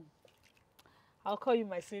 I'll call you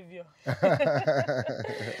my savior.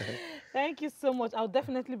 Thank you so much. I'll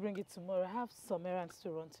definitely bring it tomorrow. I have some errands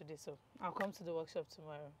to run today, so I'll come to the workshop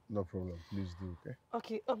tomorrow. No problem. Please do, okay?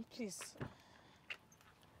 Okay, please.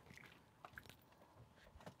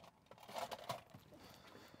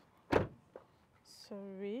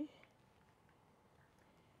 Sorry.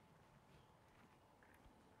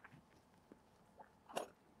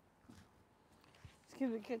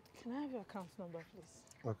 Excuse me, can I have your account number, please?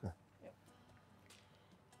 Okay. Yep.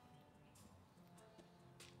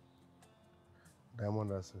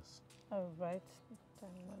 Diamond Access. All right.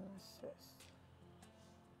 Diamond Access.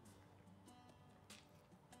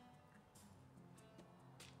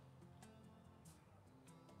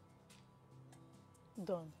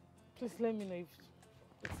 Done. Please let me know if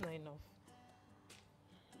it's not enough.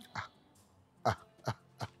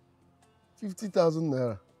 50,000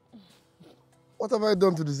 naira. What have I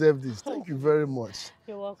done to deserve this? Thank you very much.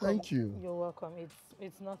 You're welcome. Thank you. You're welcome.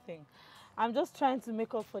 It's nothing. I'm just trying to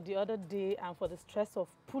make up for the other day and for the stress of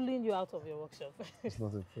pulling you out of your workshop. It's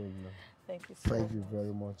not a problem. Thank you so Thank much. you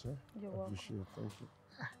very much. Eh? You're I welcome. appreciate it. Thank you.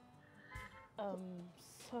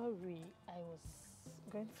 Sorry, I was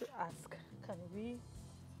going to ask, can we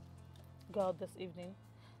go out this evening?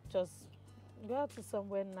 Just go out to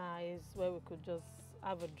somewhere nice where we could just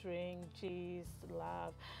have a drink, gist,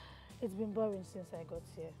 laugh. It's been boring since I got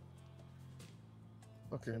here.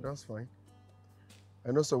 Okay, that's fine.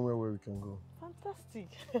 I know somewhere where we can go. Fantastic.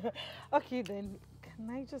 Okay, then can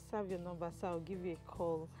I just have your number so I'll give you a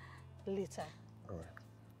call later? All right.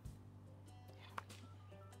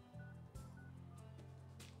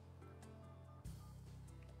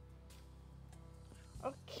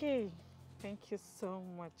 Okay, thank you so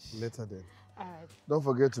much. Later then. All right. Don't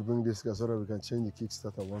forget to bring this car so that we can change the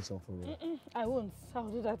Kickstarter once and for all. I won't. I'll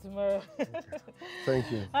do that tomorrow. Okay.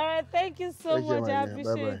 Thank you. All right, thank you so Take care, much. my I dear.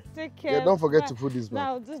 appreciate Bye-bye. it. Take care. Yeah, don't forget Bye. to put this back.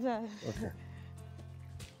 Now, do that. Okay.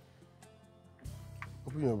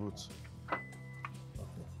 Open your boots.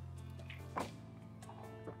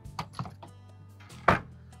 Okay.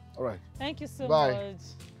 All right. Thank you so Bye. much.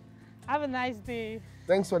 Have a nice day.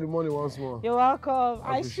 Thanks for the money once more. You're welcome.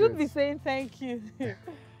 I should appreciate be it. saying thank you.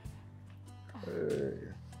 Hey.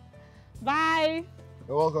 Bye.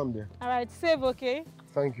 You're welcome, dear. All right, save, okay?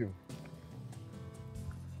 Thank you.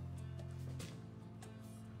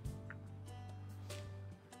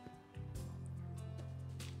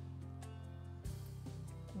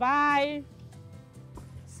 Bye.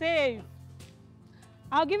 Save.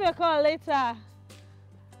 I'll give you a call later.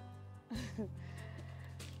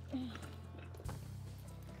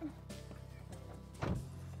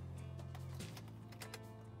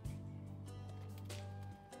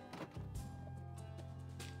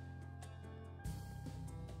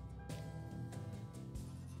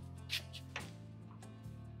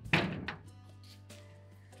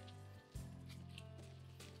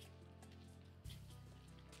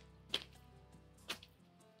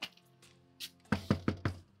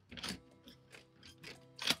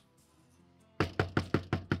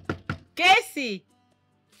 Casey.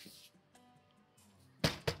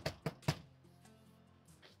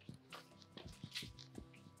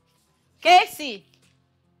 Casey.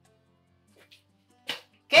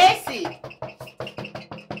 Casey.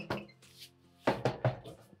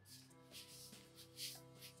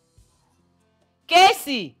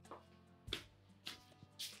 Casey.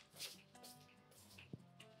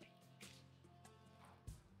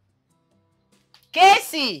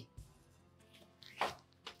 Casey.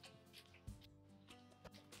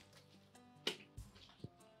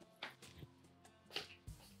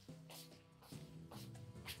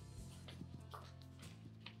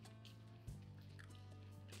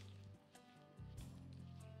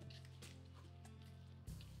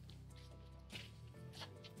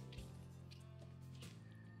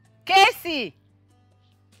 Casey.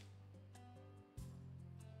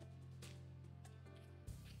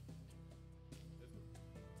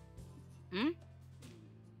 Hmm?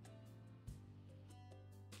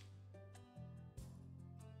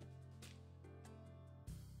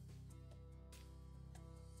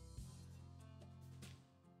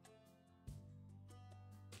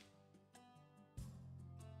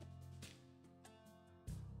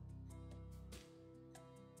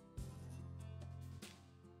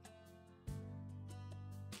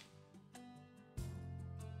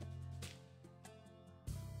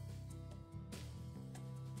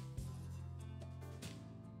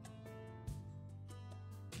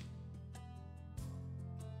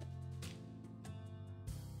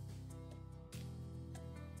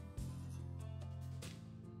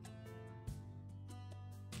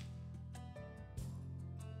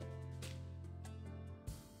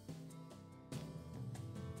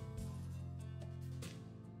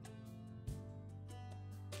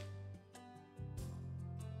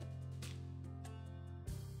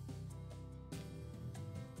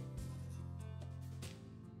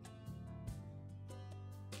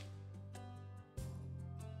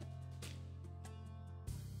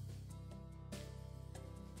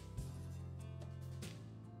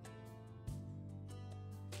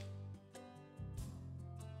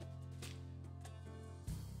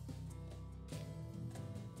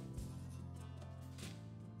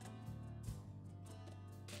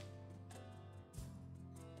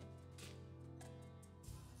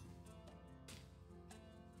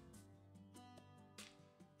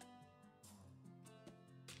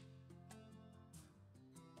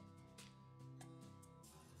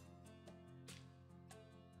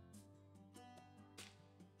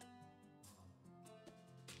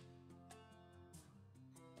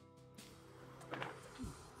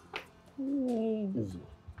 Oh, Easy.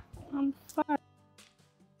 I'm fine.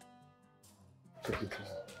 Take it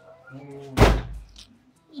easy.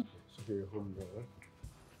 It's okay, you're home now, right?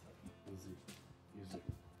 Easy. Easy.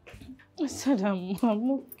 I said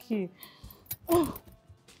I'm okay. Oh,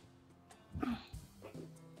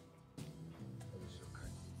 It's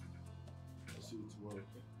okay. I'll see you tomorrow,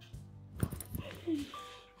 okay?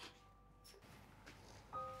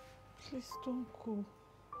 please don't go.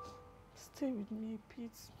 Stay with me a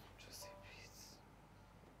bit. Just a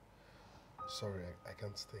Sorry, I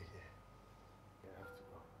can't stay here. I have to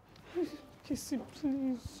go. bit. Kissy,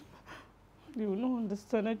 please. You will not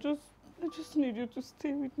understand. I just need you to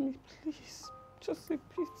stay with me, please. Just a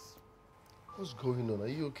bit. What's going on? Are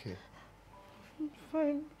you okay? I'm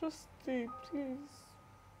fine. Just stay, please.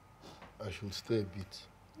 I should stay a bit.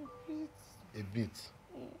 A bit. A bit.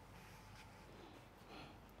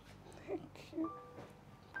 Thank you.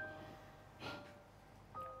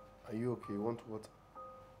 Are you okay? You want water?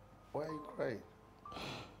 Why are you crying?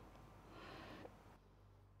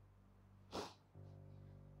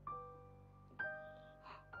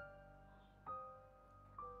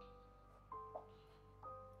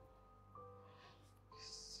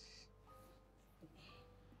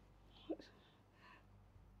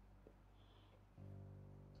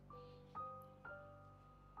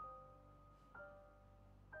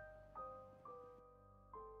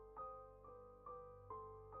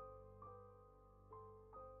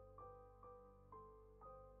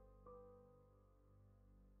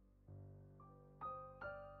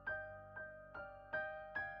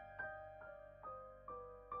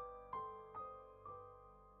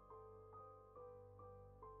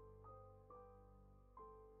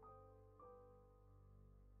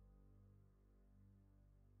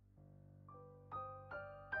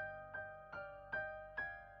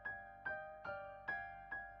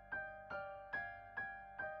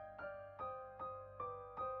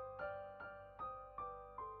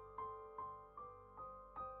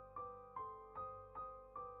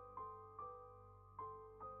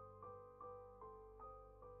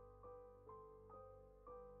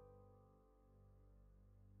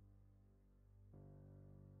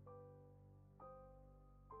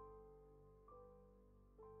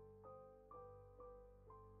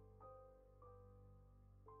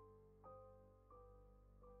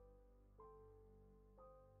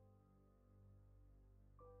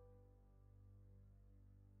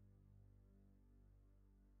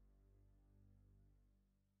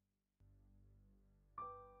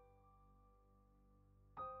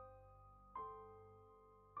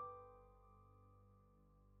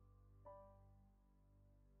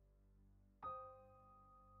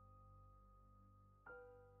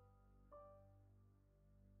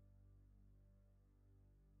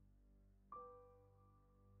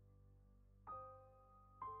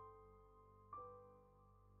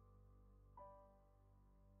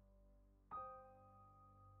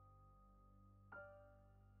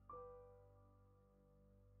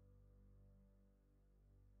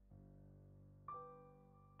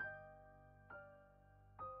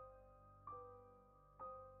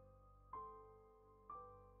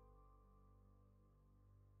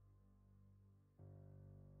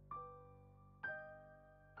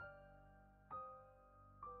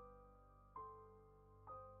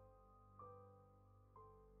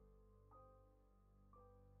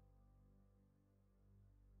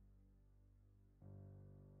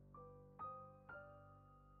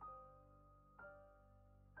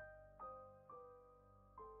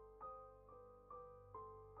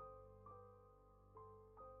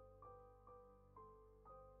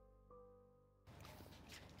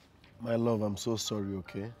 My love, I'm so sorry,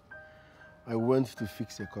 okay? I went to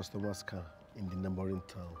fix a customer's car in the neighboring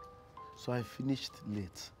town. So I finished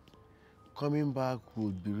late. Coming back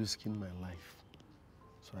would be risking my life.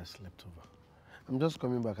 So I slept over. I'm just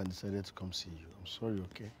coming back and decided to come see you. I'm sorry,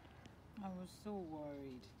 okay? I was so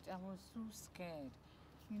worried. I was so scared.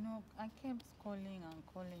 You know, I kept calling and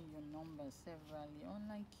calling your number severally,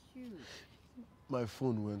 unlike you. My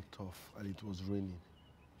phone went off and it was raining.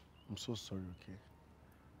 I'm so sorry, okay?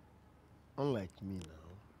 Unlike me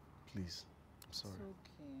now, please. I'm sorry. It's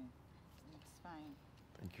okay. It's fine.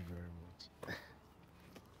 Thank you very much.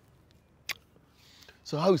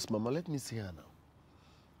 So how is Mama? Let me see her now.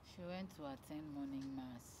 She went to attend morning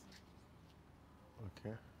mass.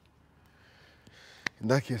 Okay. In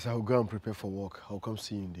that case, I'll go and prepare for work. I'll come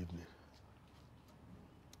see you in the evening.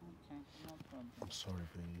 Okay, no problem. I'm sorry,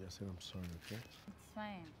 baby. I said I'm sorry, okay? It's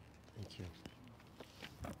fine. Thank you.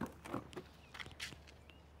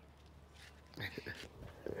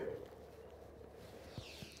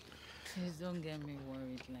 Please don't get me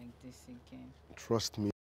worried like this again. Trust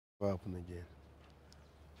me, What happen again?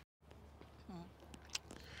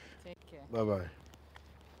 Take care. Bye bye.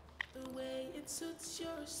 The way it suits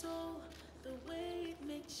your soul, the way it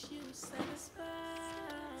makes you satisfied.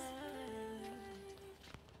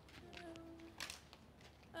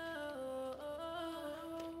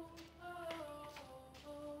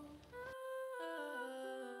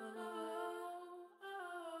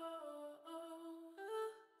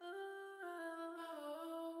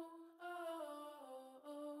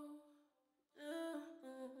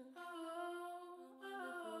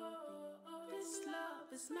 This love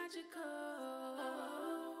is magical.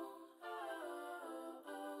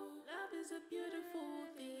 Love is a beautiful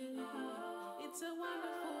thing. It's a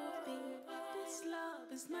wonderful thing. This love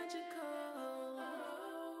is magical.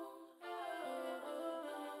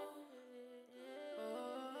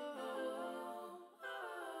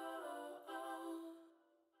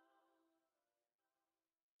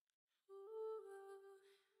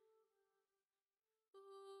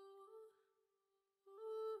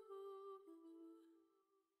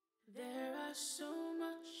 There are so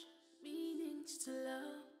much meanings to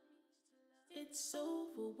love. It's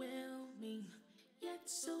overwhelming, yet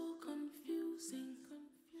so confusing.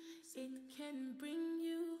 It can bring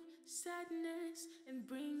you sadness and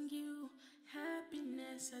bring you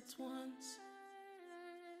happiness at once.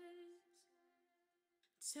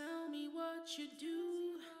 Tell me what you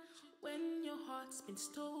do when your heart's been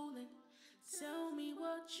stolen. Tell me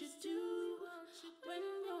what you do when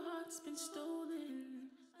your heart's been stolen.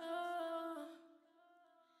 Oh,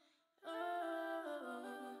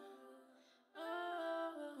 oh,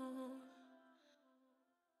 oh.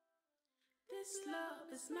 This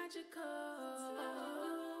love is magical.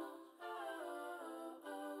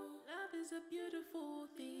 Love is a beautiful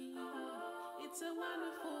thing. It's a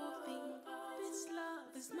wonderful thing. This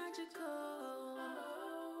love is magical.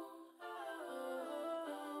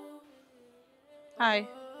 Hi.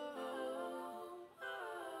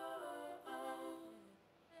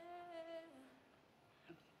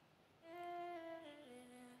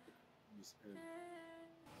 Miss N.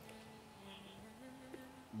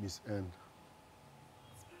 Miss N.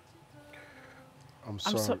 I'm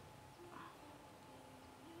sorry. so-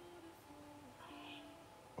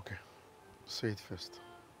 Okay. Say it first.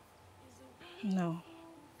 No.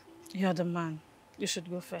 You're the man. You should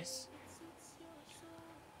go first.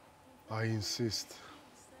 I insist.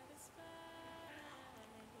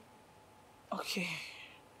 Okay.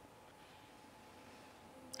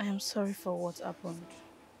 I am sorry for what happened.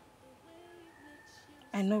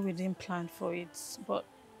 I know we didn't plan for it, but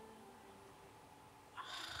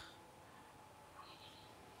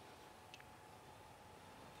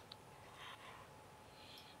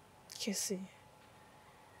Casey,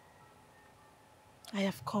 I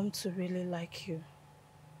have come to really like you.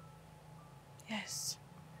 Yes.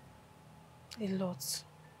 A lot.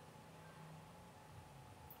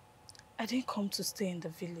 I didn't come to stay in the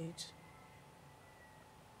village.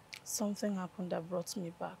 Something happened that brought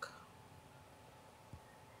me back.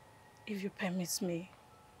 If you permit me,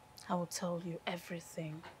 I will tell you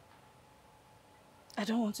everything. I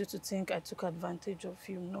don't want you to think I took advantage of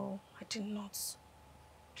you. No, I did not.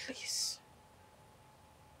 Please.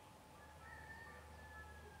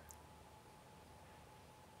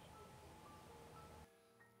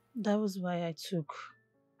 That was why I took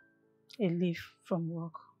a leave from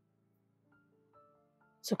work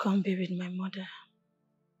to come be with my mother.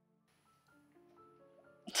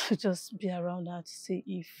 To just be around her to see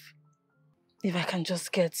if I can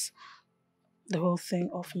just get the whole thing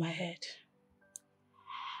off my head.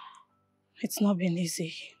 It's not been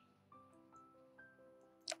easy.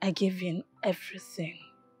 I gave in everything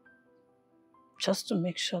just to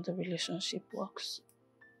make sure the relationship works.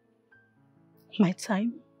 My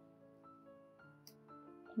time,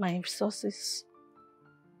 my resources,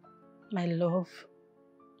 my love,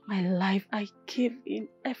 my life, I gave in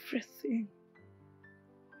everything.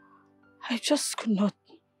 I just could not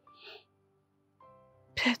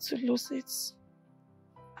bear to lose it.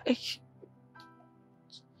 I'm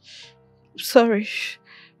sorry.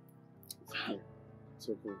 It's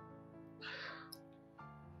okay.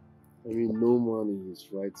 I mean, no man in his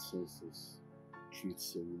right senses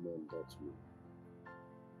treats a woman that way.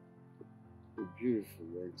 You're beautiful,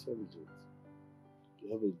 you're intelligent.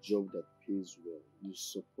 You have a job that pays well. You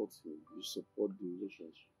support him. You support the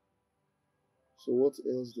relationship. So what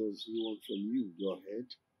else does he want from you? Your head?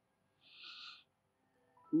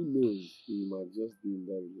 Who knows? He might just be in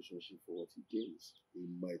that relationship for what he gains. He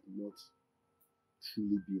might not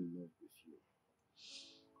truly be in love with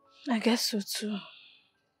you. I guess so too.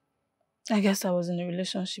 I guess I was in a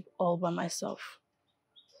relationship all by myself.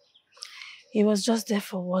 He was just there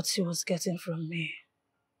for what he was getting from me.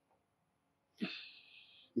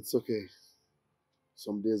 It's okay.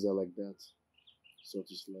 Some days are like that.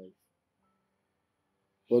 Such is life.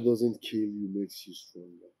 What doesn't kill you makes you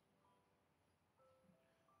stronger.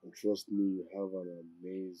 And trust me, you have an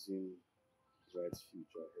amazing, bright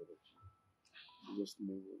future ahead of you. So just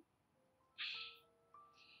move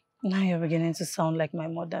on. Now you're beginning to sound like my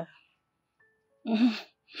mother.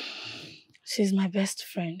 She's my best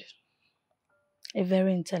friend. A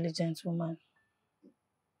very intelligent woman.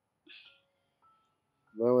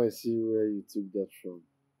 Now I see where you took that from.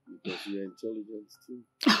 Because you're intelligent too.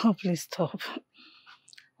 Oh, please stop.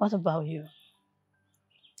 What about you?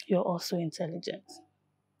 You're also intelligent.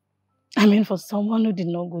 I mean, for someone who did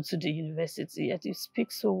not go to the university, yet you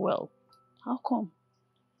speak so well. How come?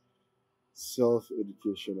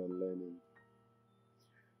 Self-education and learning.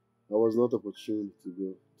 I was not opportune to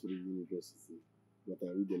go to the university, but I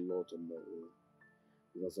read a lot on my own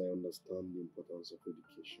because I understand the importance of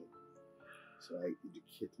education. So I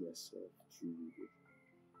educate myself through reading.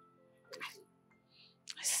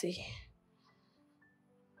 I see.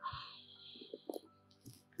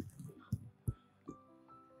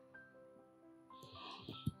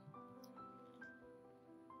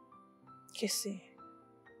 Kissy.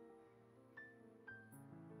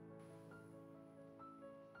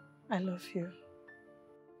 I love you.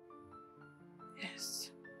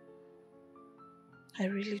 Yes. I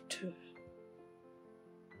really do.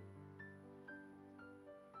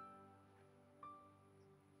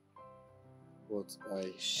 But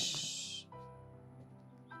I... Shh.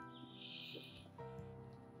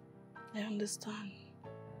 I understand.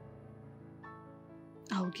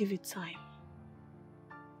 I'll give it time.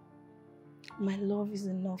 My love is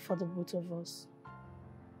enough for the both of us.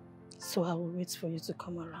 So I will wait for you to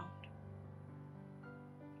come around.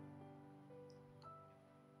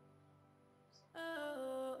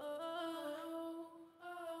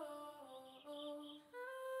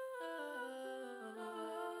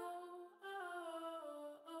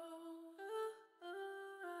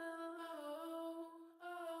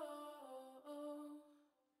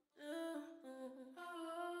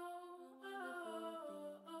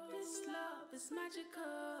 This love is magical.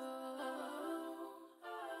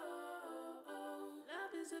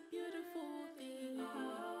 Love is a beautiful thing.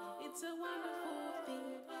 It's a wonderful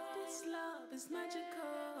thing. This love is magical.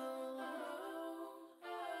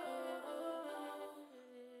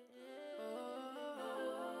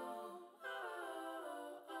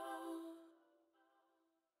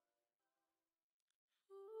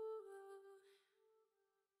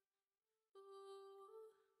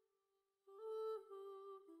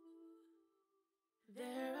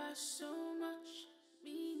 There are so much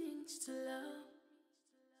meanings to love.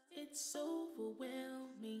 It's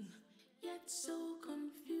overwhelming, yet so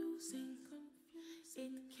confusing.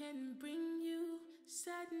 It can bring you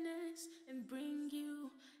sadness and bring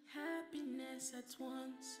you happiness at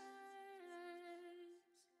once.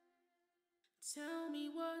 Tell me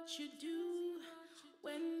what you do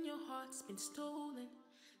when your heart's been stolen.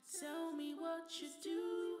 Tell me what you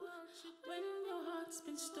do when your heart's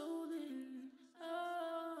been stolen.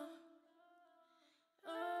 Oh,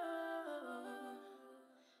 oh,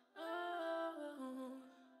 oh.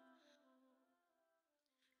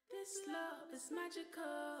 This love is magical.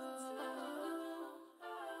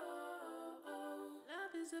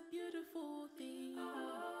 Love is a beautiful thing.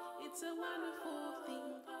 It's a wonderful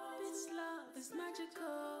thing. This love is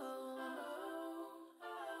magical.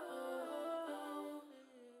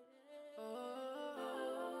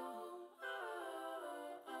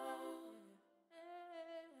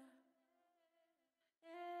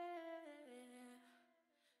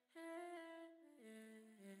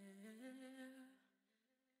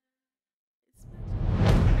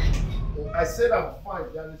 I said I'm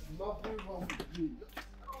fine. There is nothing wrong with me. I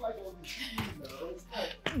don't like all this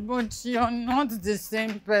now. But you're not the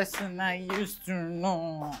same person I used to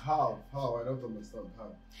know. How? I don't understand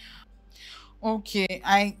how. Okay,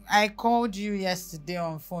 I called you yesterday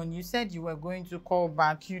on phone. You said you were going to call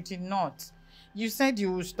back. You did not. You said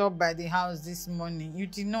you would stop by the house this morning. You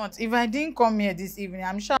did not. If I didn't come here this evening,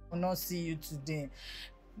 I'm sure I will not see you today.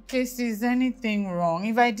 Casey, is anything wrong?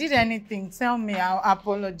 If I did anything, tell me. I'll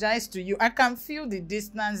apologize to you. I can feel the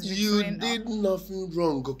distance between... You did nothing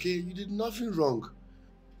wrong, okay? You did nothing wrong.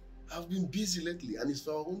 I've been busy lately and it's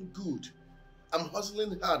for our own good. I'm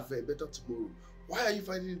hustling hard for a better tomorrow. Why are you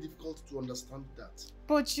finding it difficult to understand that?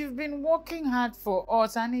 But you've been working hard for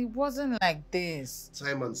us and it wasn't like this.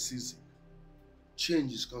 Time and season.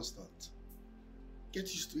 Change is constant. Get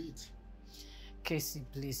used to it. Casey,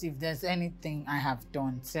 please, if there's anything I have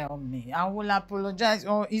done, tell me. I will apologize.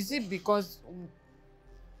 Or is it because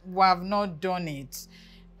we have not done it?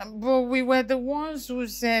 But we were the ones who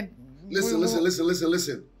said...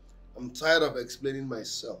 Listen. I'm tired of explaining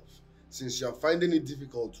myself. Since you're finding it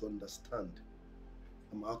difficult to understand,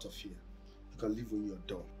 I'm out of here. You can leave when you're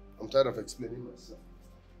done. I'm tired of explaining myself.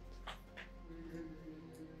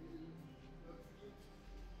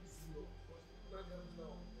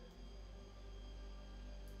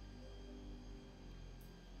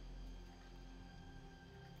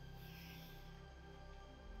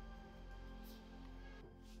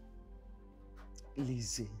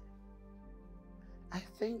 Lizzie, I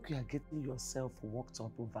think you are getting yourself worked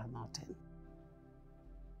up over nothing.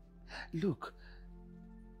 Look,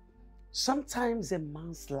 sometimes a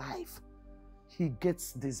man's life, he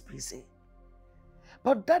gets this busy.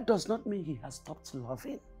 But that does not mean he has stopped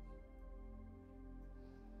loving.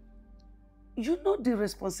 You know the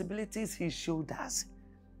responsibilities he shoulders.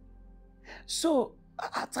 So,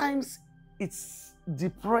 at times, it's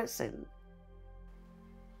depressing.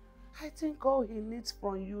 I think all he needs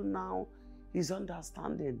from you now is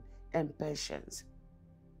understanding and patience.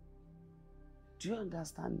 Do you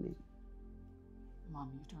understand me? Mom,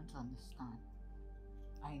 you don't understand.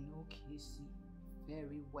 I know Casey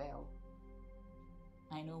very well.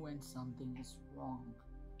 I know when something is wrong.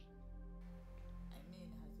 I mean,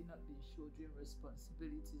 has he not been shouldering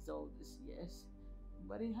responsibilities all these years?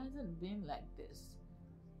 But it hasn't been like this.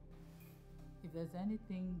 If there's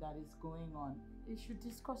anything that is going on, he should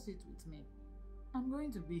discuss it with me. I'm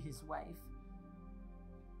going to be his wife.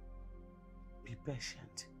 Be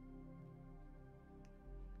patient.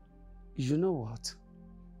 You know what?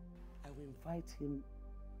 I will invite him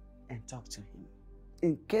and talk to him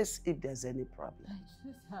in case if there's any problem. I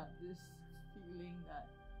just have this feeling that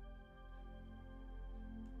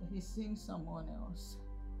he's seeing someone else.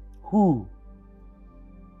 Who?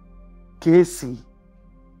 Casey?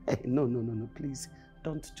 No, please.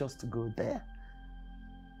 Don't just go there.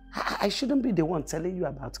 I shouldn't be the one telling you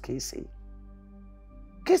about Casey.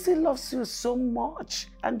 Casey loves you so much,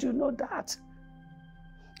 and you know that.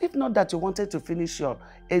 If not that you wanted to finish your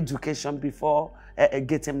education before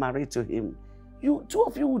getting married to him, two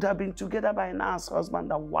of you would have been together by now as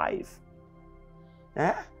husband and wife.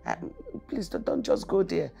 Please don't just go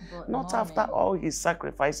there. But not Mommy, after all his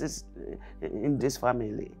sacrifices in this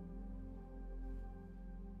family.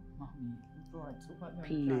 Mommy, but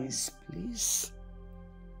please.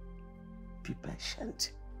 Be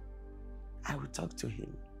patient. I will talk to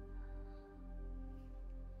him.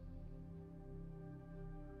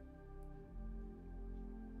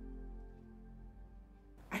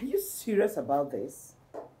 Are you serious about this?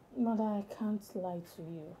 Mother, I can't lie to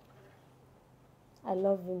you. I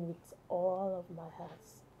love him with all of my heart.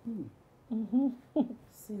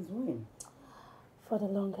 Since when? For the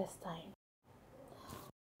longest time.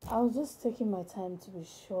 I was just taking my time to be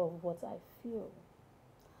sure of what I feel.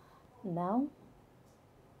 Now,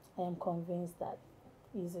 I am convinced that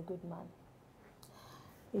he's a good man.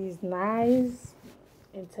 He's nice,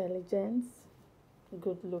 intelligent,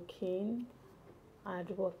 good looking,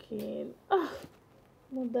 hardworking.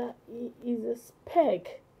 Mother, he is a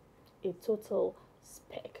speck, a total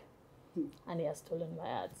speck. And he has stolen my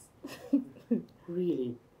heart.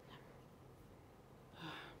 Really?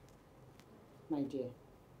 My dear,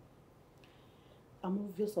 I'm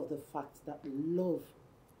obvious of the fact that love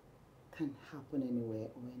can happen anywhere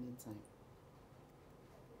or anytime.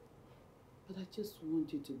 But I just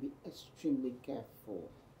want you to be extremely careful.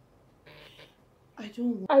 I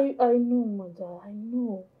know, Mother, I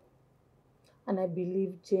know. And I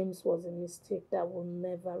believe James was a mistake that will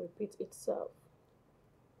never repeat itself.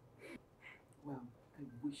 Well, I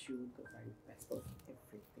wish you the very best of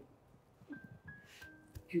everything.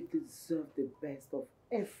 You deserve the best of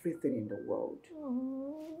everything in the world.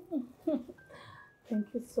 Oh. Thank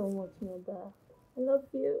you so much, Mother. I love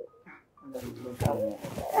you. I love you.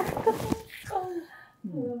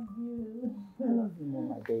 I love you more,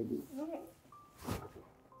 my baby.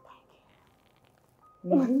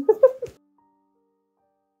 Thank you.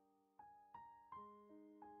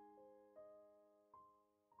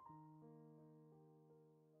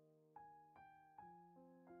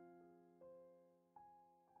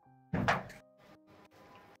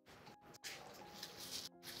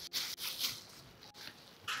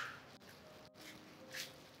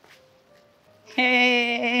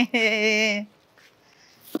 Hey,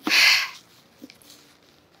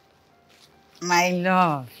 my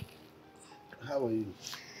love. How are you?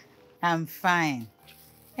 I'm fine.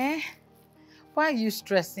 Why are you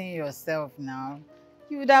stressing yourself now?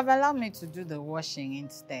 You would have allowed me to do the washing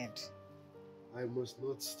instead. I must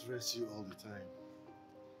not stress you all the time.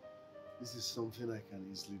 This is something I can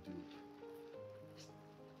easily do.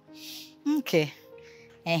 Okay.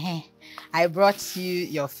 I brought you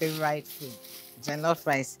your favorite food, jollof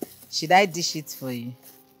rice. Should I dish it for you?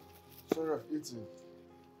 Sorry, I've eaten.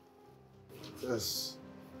 Yes,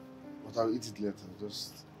 but I'll eat it later.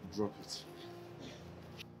 Just drop it.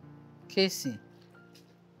 Casey,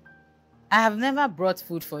 I have never brought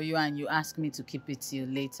food for you and you ask me to keep it till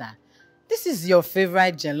later. This is your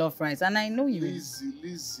favorite jollof rice and I know you...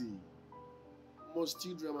 Lizzie. Must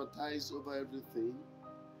you dramatize over everything?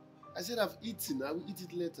 I said I've eaten. I will eat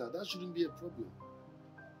it later. That shouldn't be a problem.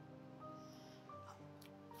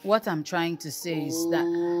 What I'm trying to say is that...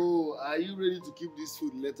 Oh, are you ready to keep this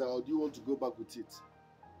food later or do you want to go back with it?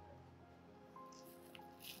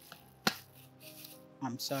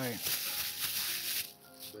 I'm sorry.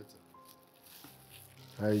 Better.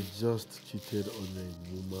 I just cheated on a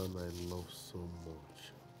woman I love so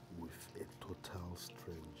much with a total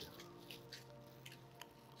stranger.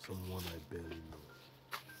 Someone I barely know.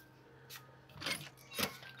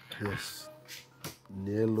 Yes,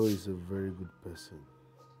 Nielo is a very good person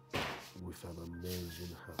with an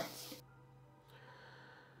amazing heart.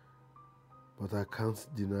 But I can't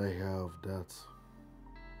deny her of that.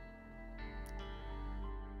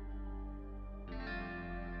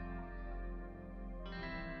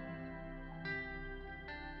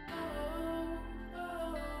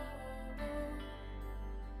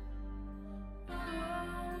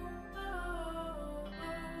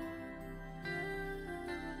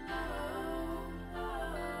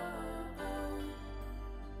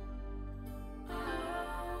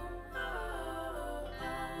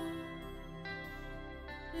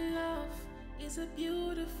 Is a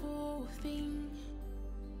beautiful thing.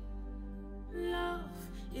 Love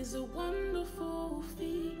is a wonderful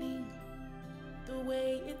feeling. The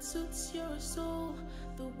way it suits your soul,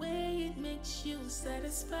 the way it makes you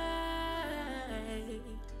satisfied.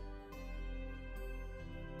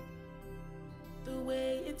 The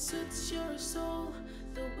way it suits your soul,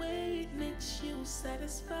 the way it makes you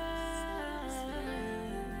satisfied.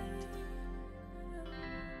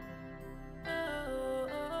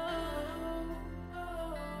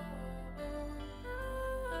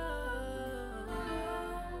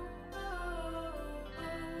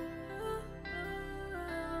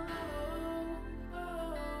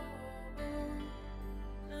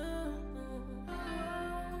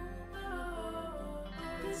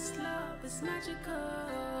 This love is magical.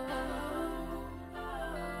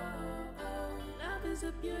 Love is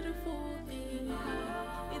a beautiful thing.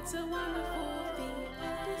 It's a wonderful thing.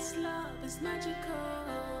 This love is magical.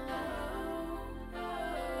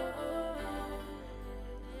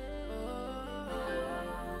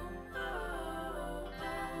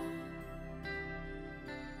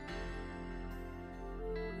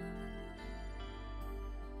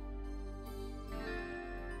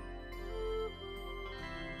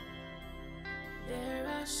 There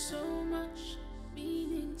are so much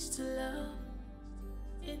meanings to love.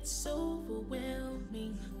 It's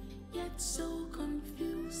overwhelming, yet so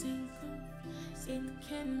confusing. It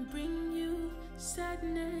can bring you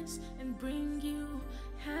sadness and bring you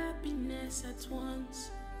happiness at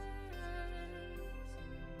once.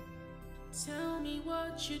 Tell me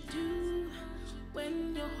what you do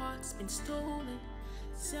when your heart's been stolen.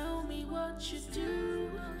 Tell me what you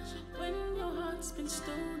do when your heart's been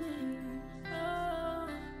stolen. Oh,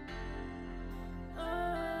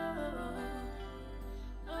 oh,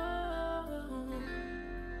 oh.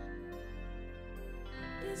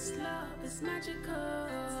 This love is magical.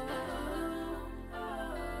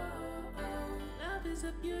 Love is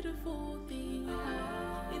a beautiful thing.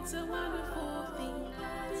 It's a wonderful thing.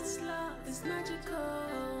 This love is magical.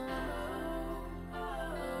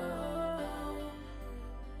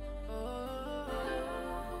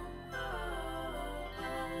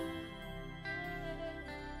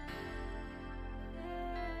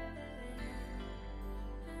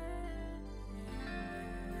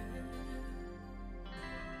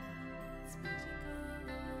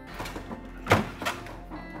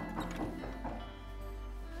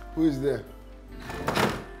 Who is there?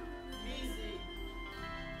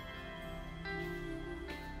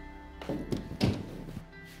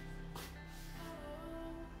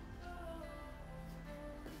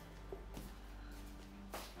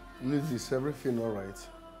 Lizzie, is everything all right?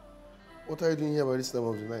 What are you doing here by this time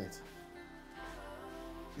of the night?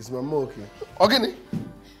 Is Mama okay? Ogini!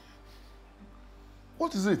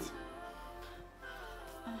 What is it?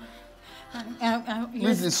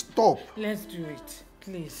 Lizzie, stop! Let's do it,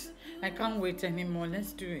 please. I can't wait anymore.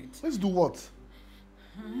 Let's do it. Let's do what?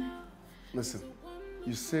 Listen,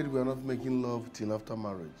 You said we are not making love till after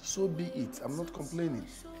marriage. So be it. I'm not complaining.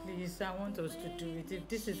 Please, I want us to do it. If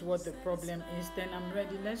this is what the problem is, then I'm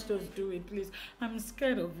ready. Let's just do it, please. I'm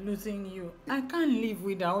scared of losing you. I can't live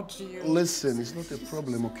without you. Listen, it's not a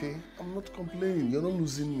problem, okay? I'm not complaining. You're not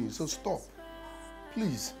losing me. So stop.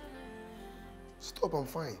 Please. Stop, I'm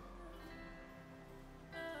fine.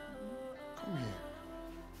 Come here.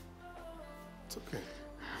 It's okay.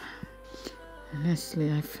 Honestly,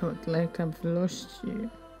 I felt like I've lost you.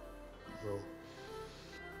 No.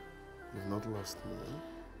 You've not lost me.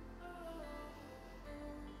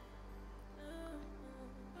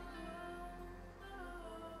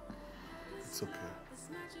 It's okay.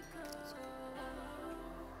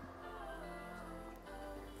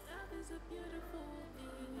 Love is a beautiful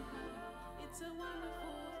thing. It's a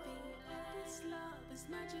wonderful thing. This love is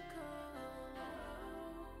magical.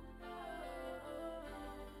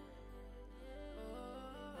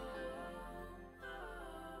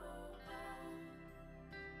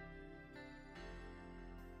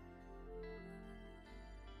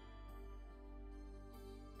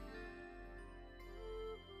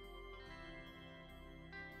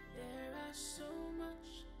 There are so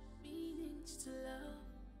much meanings to love.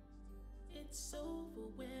 It's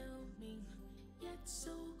overwhelming, yet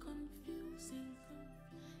so confusing.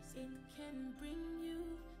 It can bring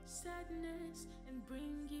you sadness and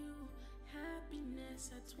bring you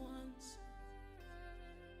happiness at once.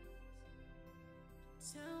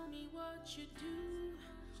 Tell me what you do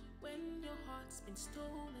when your heart's been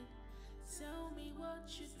stolen. Tell me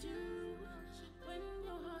what you do when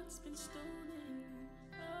your heart's been stolen.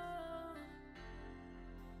 Oh,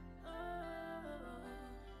 oh,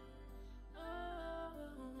 oh.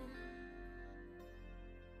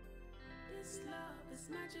 This love is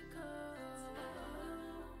magical.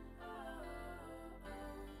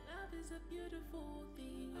 Love is a beautiful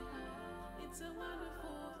thing. It's a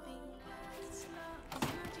wonderful thing. This love is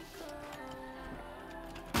magical.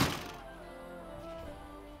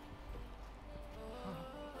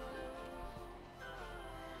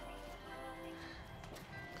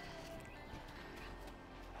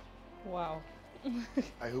 Wow.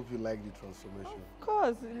 I hope you like the transformation. Of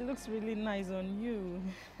course, it looks really nice on you.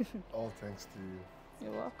 All thanks to you.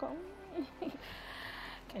 You're welcome.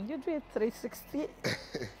 Can you do a 360?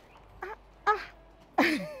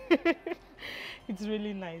 It's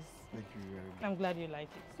really nice. Thank you very much. I'm glad you like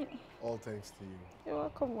it. All thanks to you. You're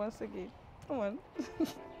welcome once again. Come on.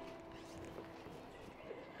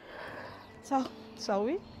 So, shall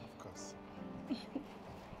we? Of course.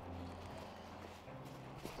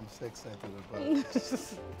 I'm so excited about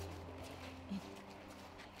this.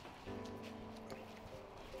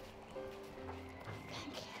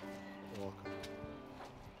 You're welcome.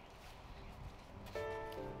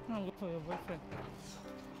 I'll look for your boyfriend.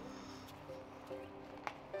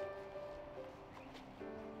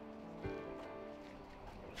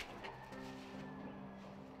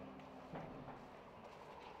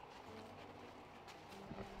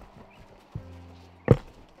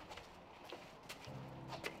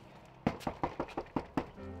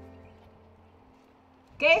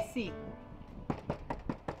 Casey!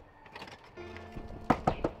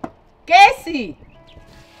 Casey!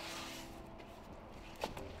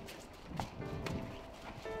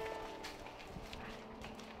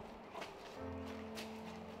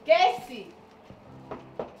 Casey!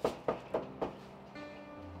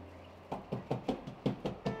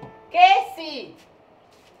 Casey!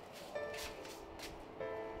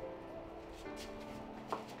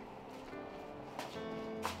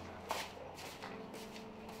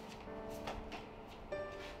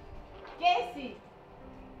 Casey!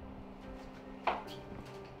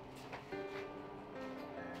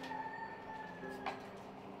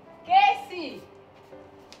 Casey!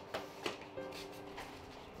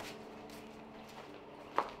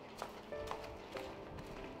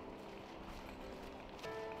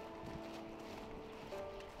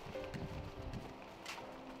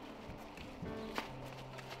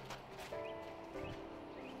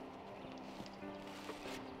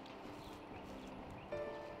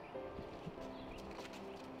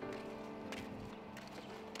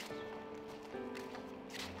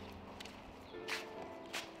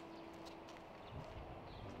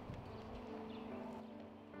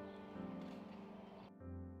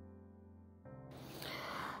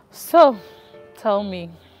 So, tell me,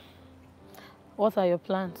 what are your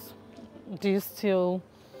plans?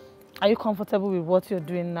 Are you comfortable with what you're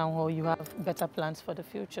doing now, or you have better plans for the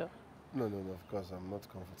future? No, of course, I'm not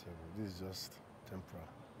comfortable. This is just temporary.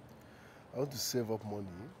 I want to save up money,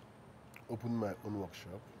 open my own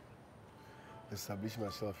workshop, establish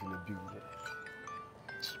myself in a big way.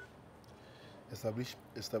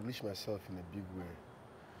 establish myself in a big way.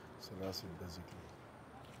 So that's it basically.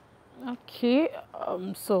 Okay,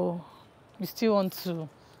 so you still want to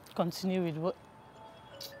continue with what?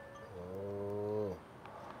 Oh.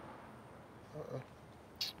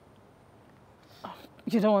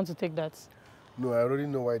 You don't want to take that? No, I already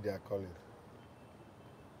know why they are calling.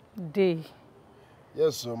 They?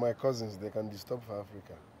 Yes, so my cousins, they can disturb for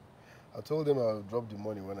Africa. I told them I'll drop the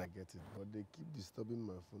money when I get it, but they keep disturbing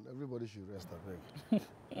my phone. Everybody should rest, I beg.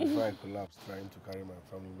 Before I collapse trying to carry my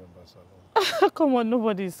family members along. Come on,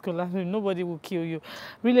 nobody is collapsing. Nobody will kill you.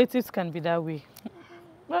 Relatives can be that way.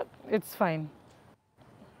 But it's fine.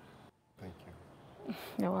 Thank you.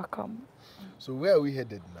 You're welcome. So where are we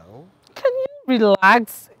headed now? Can you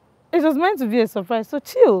relax? It was meant to be a surprise, so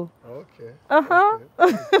chill. Okay. Uh-huh.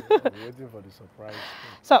 Okay. I'm waiting for the surprise.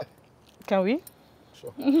 So, can we?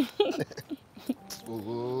 Sure.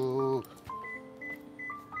 Oh.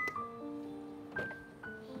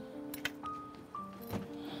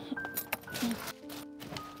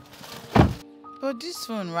 But this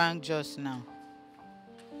phone rang just now.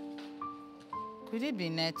 Could it be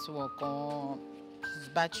network or his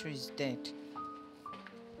battery is dead?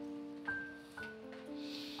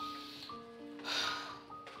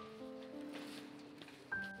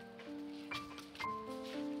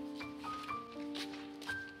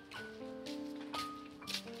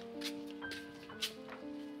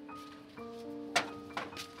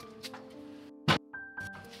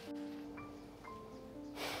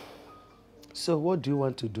 So what do you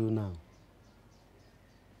want to do now?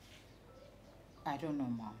 I don't know,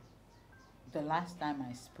 Mom. The last time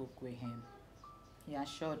I spoke with him, he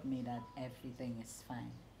assured me that everything is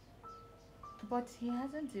fine. But he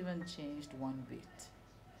hasn't even changed one bit.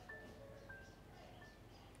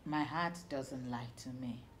 My heart doesn't lie to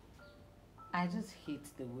me. I just hate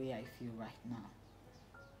the way I feel right now.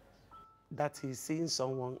 That he's seeing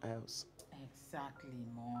someone else. Exactly,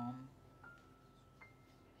 Mom.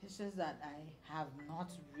 It's just that I have not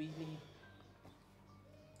really...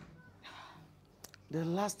 The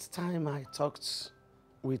last time I talked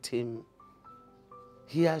with him,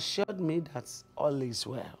 he assured me that all is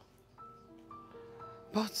well.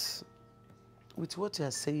 But with what you're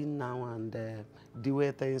saying now and the way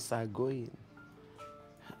things are going,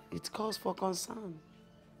 it calls for concern.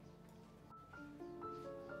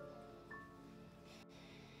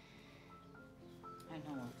 I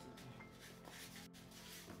know what to do.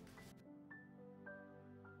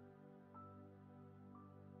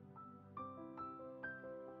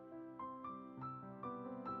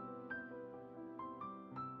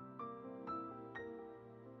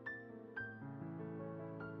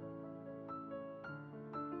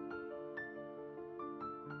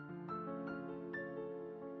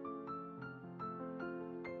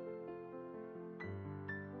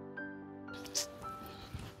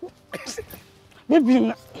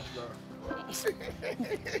 Baby.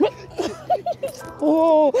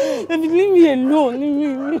 Oh, baby, leave me alone.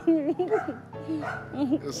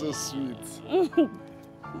 You're so sweet.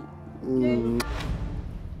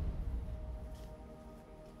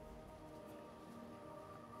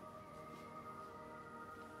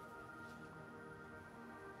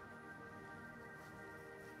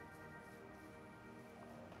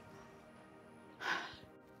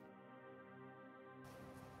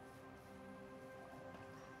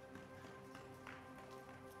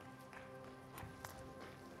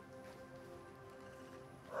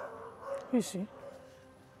 Who is she?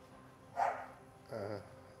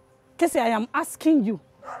 Casey, I am asking you.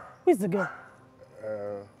 Who is the girl?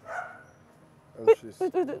 Wait,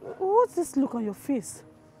 what's this look on your face?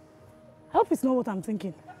 I hope it's not what I'm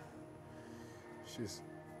thinking. You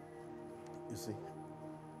see,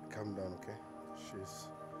 calm down, okay?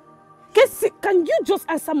 Casey, can you just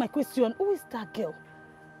answer my question? Who is that girl?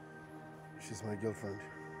 She's my girlfriend.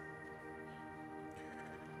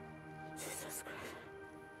 Jesus Christ.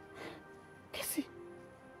 Casey,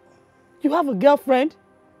 you have a girlfriend?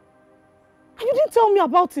 And you didn't tell me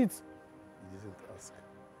about it. You didn't ask.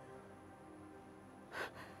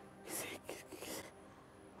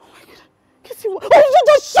 Oh my God. Casey, oh, you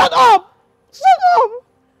just shut up! Shut up!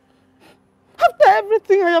 After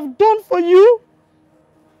everything I have done for you?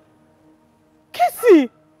 Casey!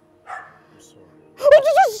 I'm sorry. Oh,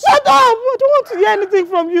 you just shut up! I don't want to hear anything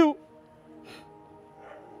from you.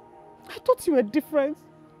 I thought you were different.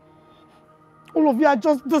 All of you are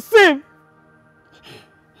just the same.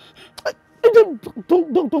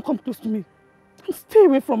 Don't come close to me. Stay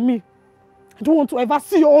away from me. I don't want to ever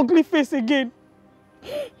see your ugly face again.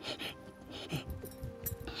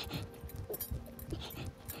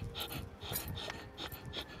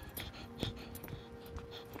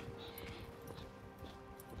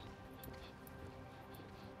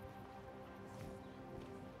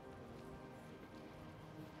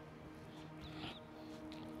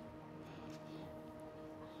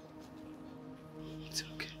 It's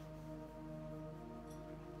okay.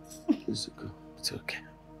 It's okay. It's okay.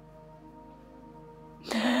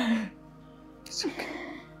 It's okay.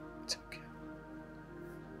 It's okay.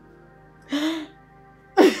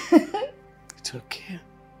 It's okay.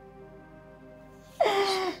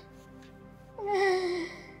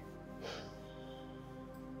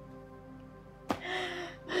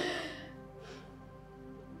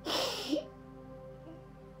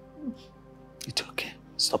 It's okay.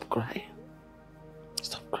 Stop crying.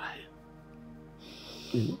 Stop crying.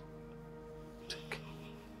 It's okay.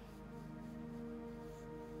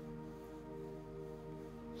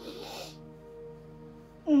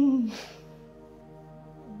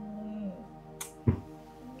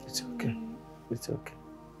 It's okay. It's okay.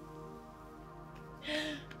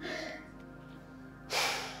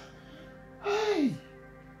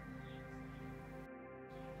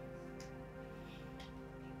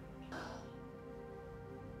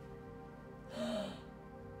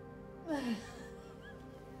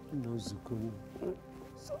 No, Zukuni.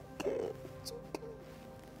 It's okay. It's okay.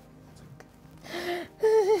 It's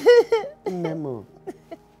okay. Memo.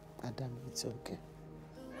 Adam, it's okay.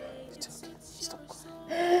 It's okay. Stop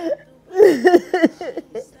crying.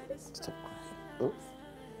 Stop crying. Oh.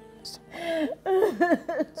 Stop crying.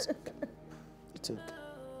 It's okay. It's okay.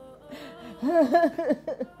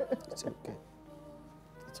 It's okay.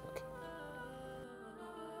 It's okay.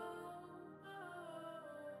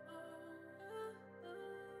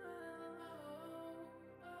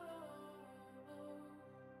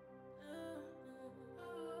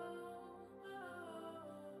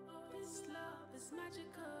 This love is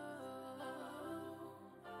magical.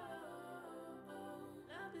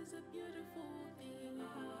 Love is a beautiful thing.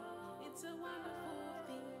 It's a wonderful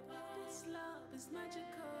thing. This love is magical.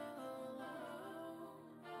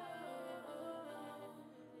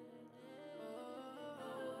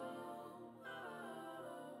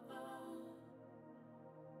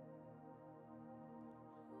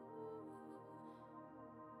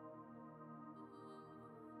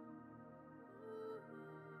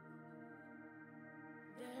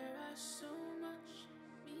 There are so much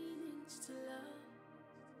meanings to love.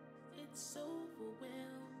 It's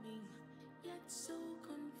overwhelming, yet so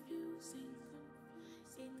confusing.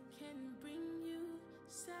 It can bring you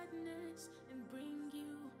sadness and bring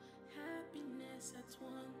you happiness at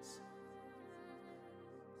once.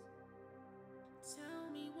 Tell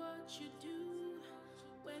me what you do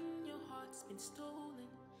when your heart's been stolen.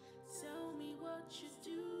 Tell me what you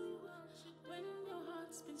do when your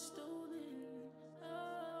heart's been stolen. Oh,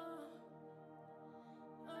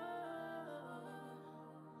 oh,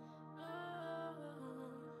 oh.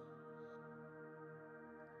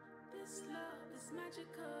 This love is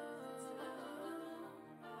magical.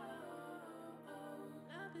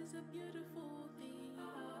 Love is a beautiful thing.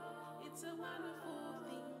 It's a wonderful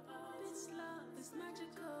thing. This love is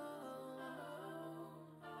magical.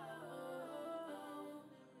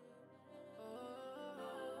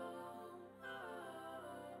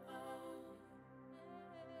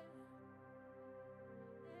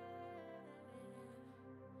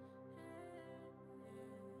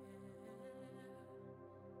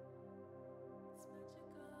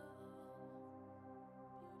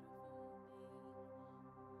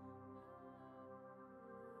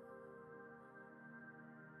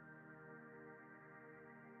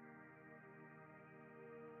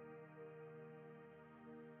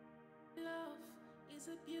 Love is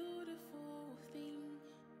a beautiful thing.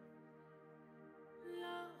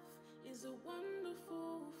 Love is a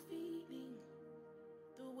wonderful feeling.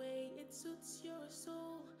 The way it suits your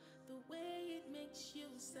soul, the way it makes you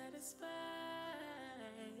satisfied.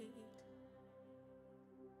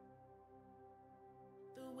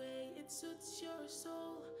 The way it suits your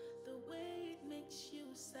soul, the way it makes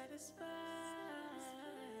you satisfied.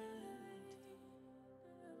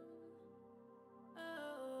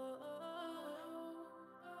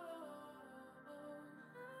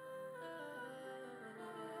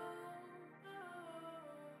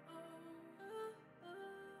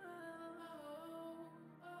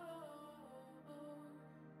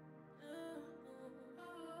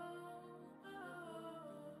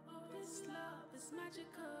 This love is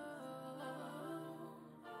magical.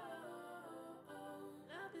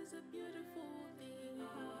 Love is a beautiful thing.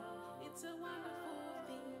 It's a wonderful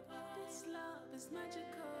thing. This love is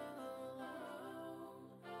magical.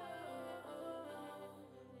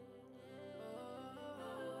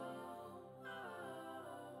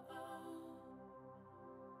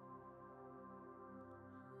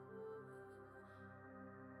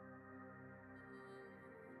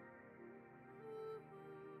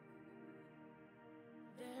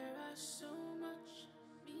 There are so much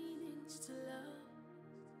meanings to love.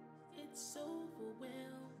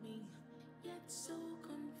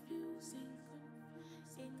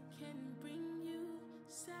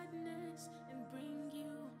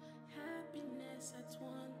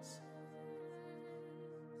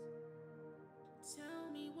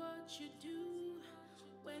 what you do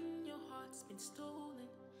when your heart's been stolen.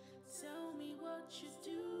 Tell me what you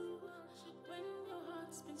do when your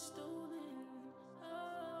heart's been stolen. Oh,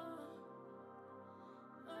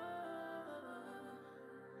 oh,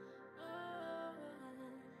 oh.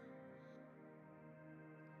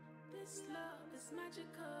 This love is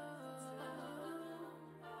magical.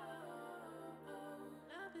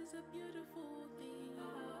 Love is a beautiful thing.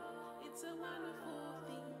 It's a wonderful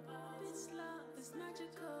thing. This love is magical. It's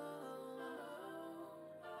magical, beautiful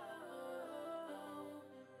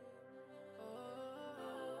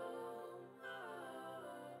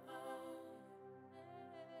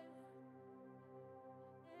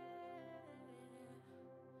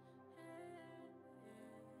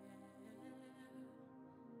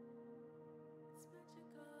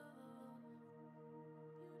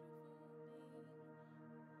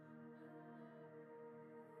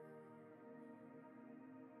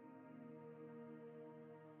thing.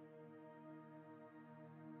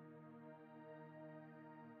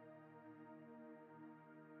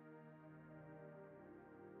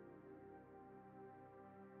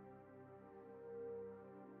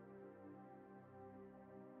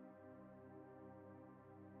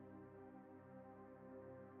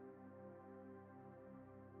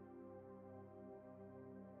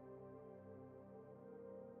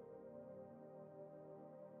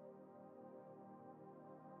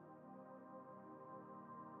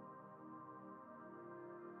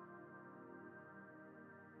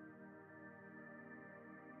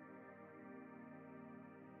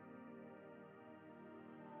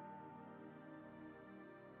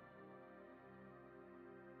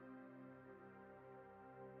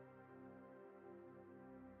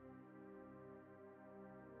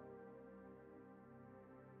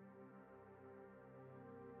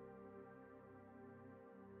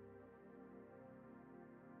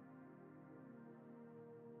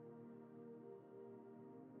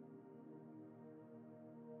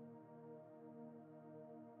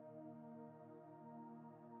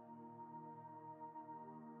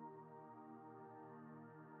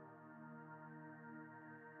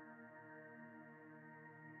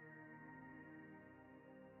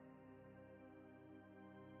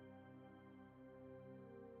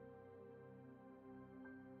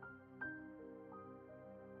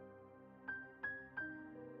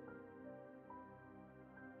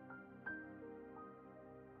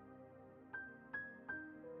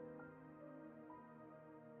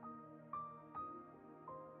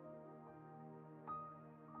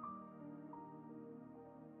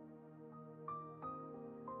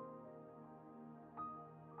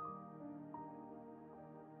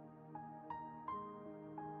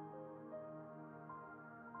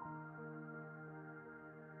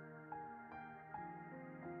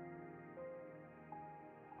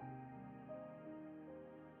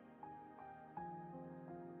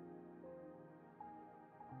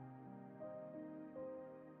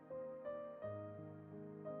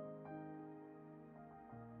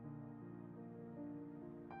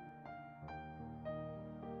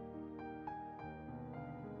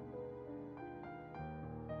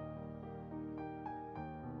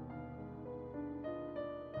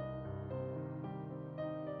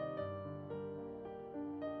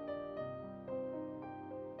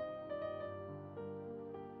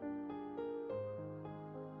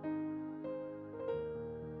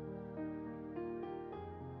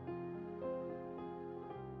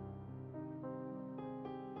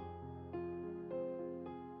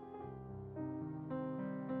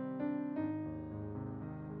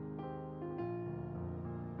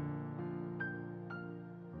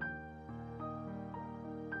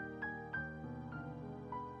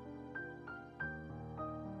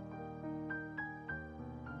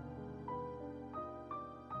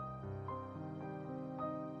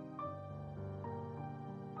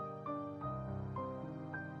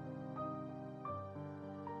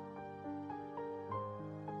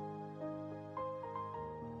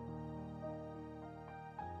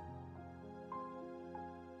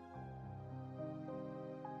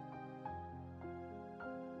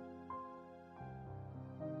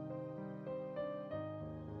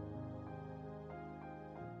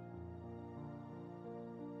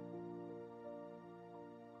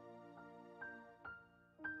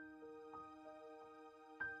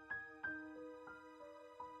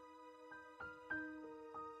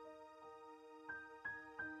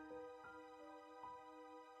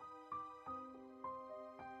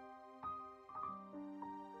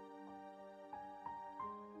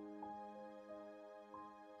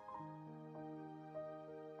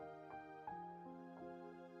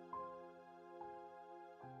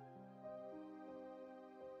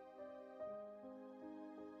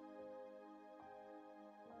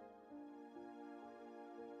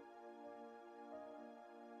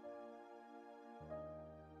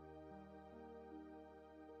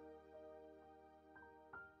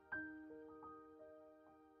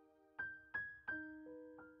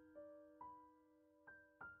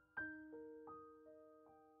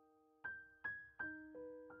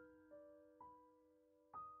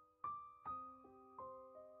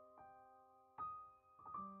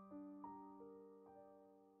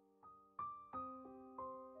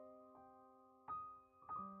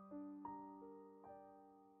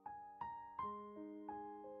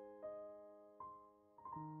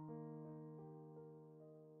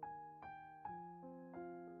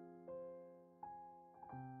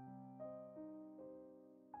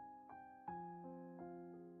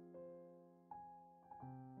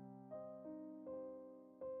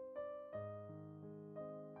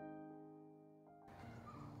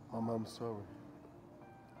 Mama, I'm sorry.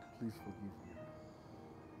 Please forgive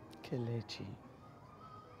me. Kelechi,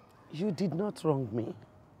 you did not wrong me.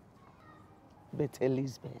 But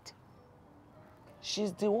Elizabeth,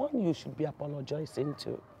 she's the one you should be apologizing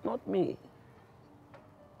to, not me.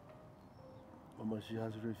 Mama, she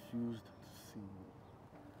has refused to see me.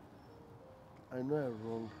 I know I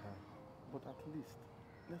wronged her, but at least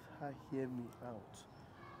let her hear me out.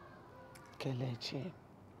 Kelechi,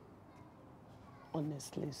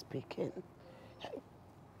 honestly speaking,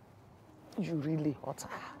 you really hurt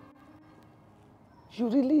her. You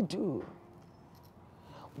really do.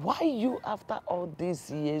 Why you, after all these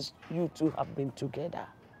years, you two have been together?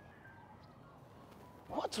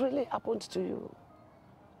 What really happened to you?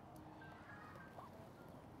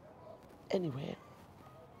 Anyway,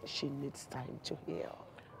 she needs time to heal.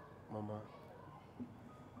 Mama,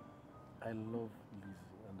 I love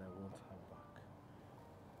Lizzie and I want her back.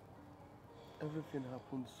 Everything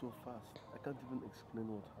happened so fast. I can't even explain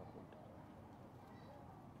what happened.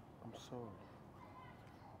 I'm sorry.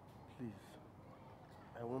 Please,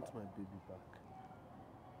 I want my baby back.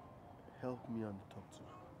 Help me and talk to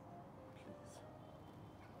her, please.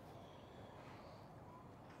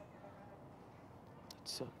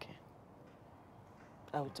 It's okay.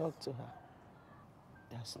 I'll talk to her.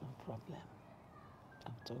 That's no problem.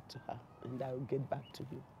 I'll talk to her and I'll get back to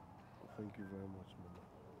you. Thank you very much, Mama.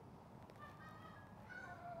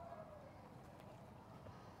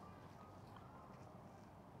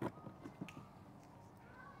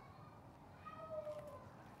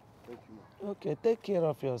 Thank you, Mama. Okay, take care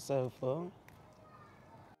of yourself, huh?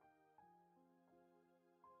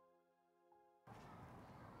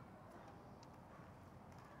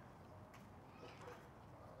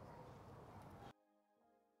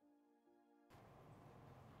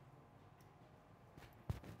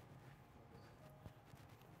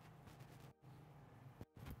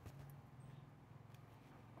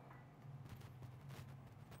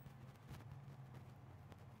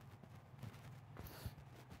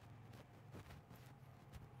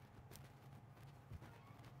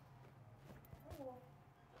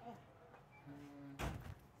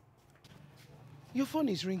 Your phone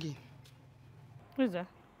is ringing. Who's that?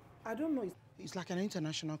 I don't know. It's like an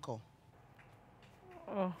international call.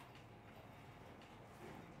 Oh.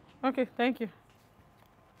 Okay, thank you.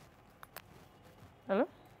 Hello?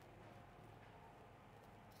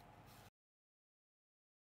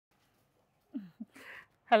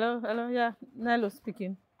 Hello, yeah. Nello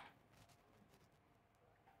speaking.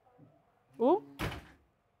 Who?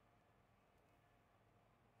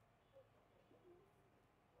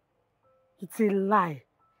 It's a lie.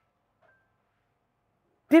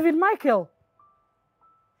 David Michael.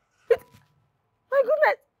 My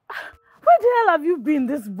goodness. Where the hell have you been,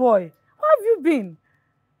 this boy? Where have you been?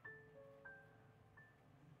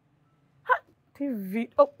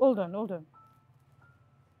 David. Oh, hold on.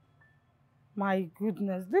 My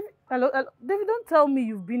goodness. David, hello. David, don't tell me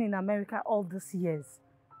you've been in America all these years.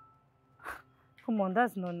 Come on,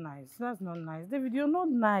 that's not nice. That's not nice. David, you're not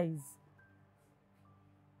nice.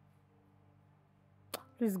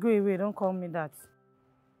 Please go away. Don't call me that.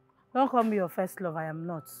 Don't call me your first love. I am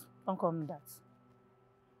not. Don't call me that.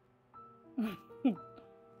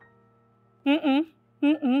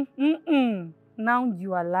 Now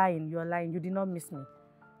you are lying. You are lying. You did not miss me.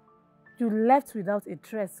 You left without a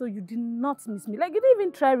trace, so you did not miss me. Like, you didn't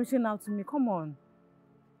even try reaching out to me. Come on.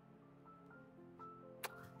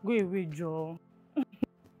 Go away, Joe.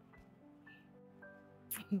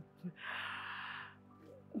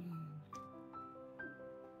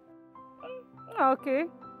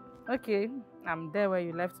 Okay. I'm there where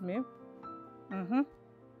you left me.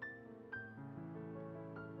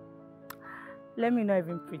 Let me not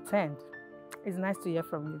even pretend. It's nice to hear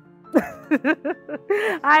from you.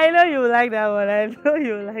 I know you like that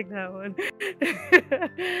one.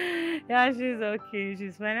 Yeah, she's okay.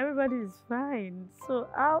 She's fine. Everybody is fine. So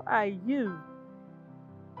how are you?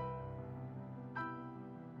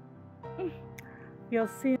 Your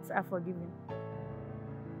sins are forgiven.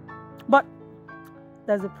 But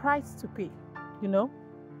there's a price to pay, you know?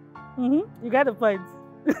 You got the point.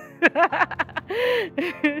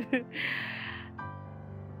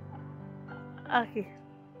 Okay.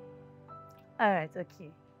 Alright,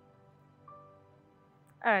 okay.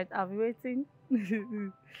 Alright, I'll be waiting.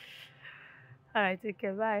 Alright, take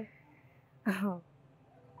care, bye.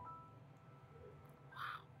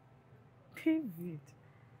 David.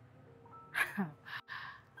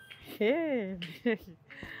 Hey.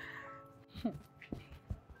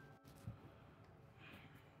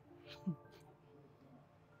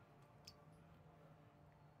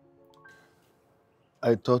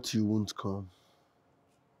 I thought you wouldn't come.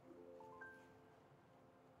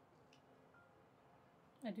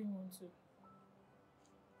 I didn't want to.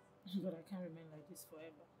 But I can't remain like this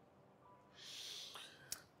forever.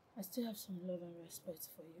 I still have some love and respect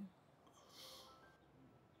for you.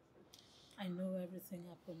 I know everything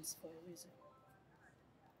happens for a reason.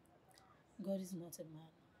 God is not a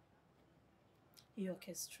man. He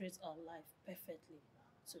orchestrates our life perfectly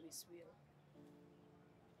to his will.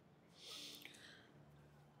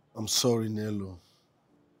 I'm sorry, Nello.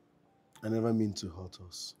 I never mean to hurt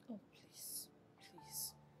us. Oh, please,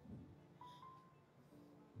 please.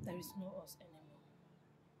 There is no us anymore.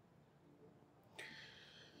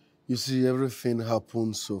 You see, everything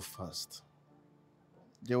happened so fast.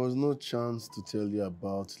 There was no chance to tell you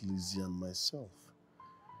about Lizzie and myself.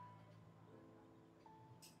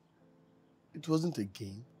 It wasn't a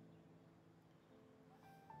game.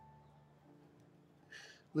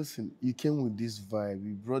 Listen, you came with this vibe,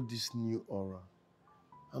 you brought this new aura,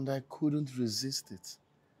 and I couldn't resist it.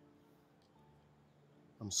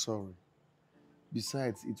 I'm sorry.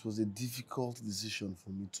 Besides, it was a difficult decision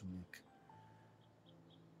for me to make.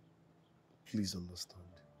 Please understand.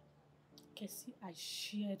 Casey, I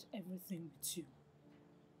shared everything with you.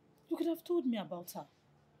 You could have told me about her.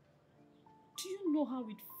 Do you know how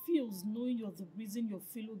it feels knowing you're the reason your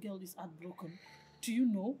fellow girl is heartbroken? Do you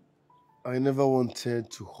know? I never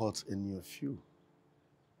wanted to hurt any of you.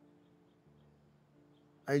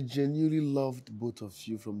 I genuinely loved both of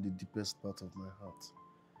you from the deepest part of my heart.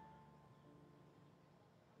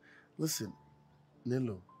 Listen,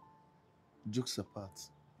 Nello, jokes apart,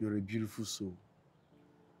 you're a beautiful soul.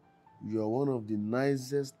 You are one of the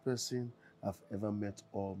nicest person I've ever met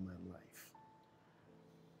all my life.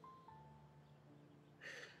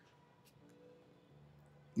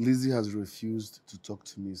 Lizzie has refused to talk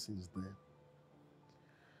to me since then.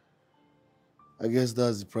 I guess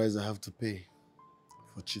that's the price I have to pay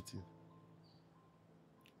for cheating.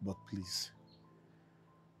 But please,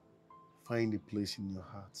 find a place in your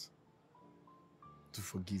heart to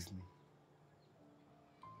forgive me.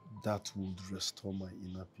 That would restore my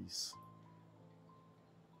inner peace.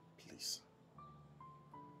 Please.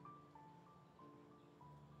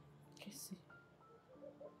 Casey,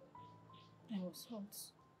 I was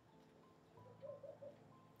hurt.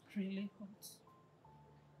 Really hurt.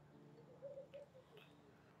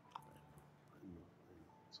 I know.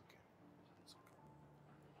 It's okay. It's okay.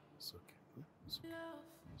 It's okay.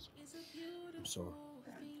 It's okay. I'm sorry.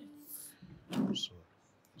 I'm sorry.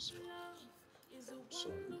 I'm sorry. I'm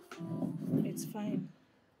sorry. It's fine.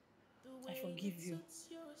 I forgive you.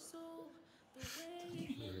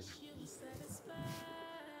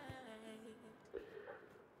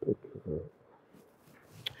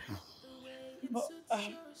 But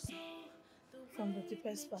from the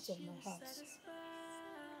deepest part of my heart,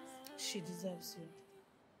 she deserves you.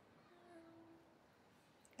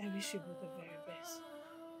 I wish you both the very best.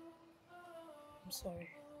 I'm sorry.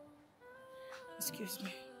 Excuse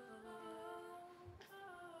me.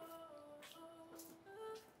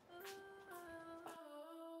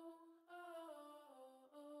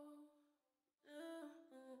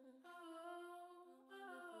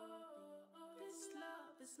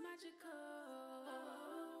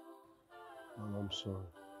 Well, I'm sorry.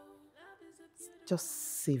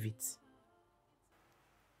 Just save it.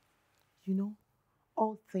 You know,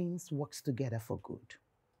 all things works together for good.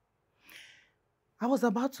 I was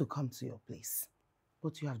about to come to your place,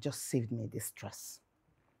 but you have just saved me this stress.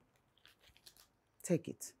 Take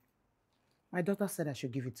it. My daughter said I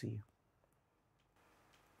should give it to you.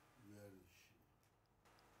 Where is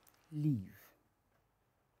she? Leave.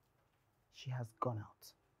 She has gone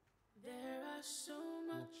out. There are so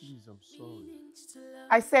No, much please, I'm sorry. meanings to love.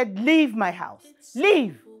 I said leave my house.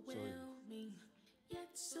 Leave! Overwhelming, yet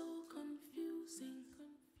so confusing.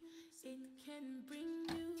 It can bring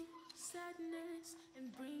you sadness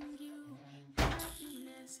and bring you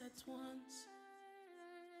happiness at once.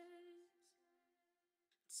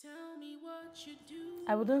 Tell me what you do.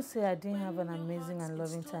 I wouldn't say I didn't have an amazing and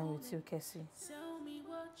loving time with you, Casey. Tell me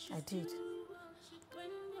what you I did. do when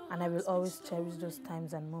your And I will always cherish those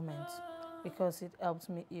times and moments because it helped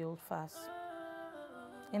me heal fast.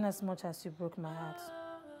 In as much as you broke my heart.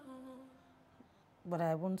 But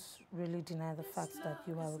I won't really deny the fact that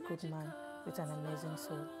you are a good man with an amazing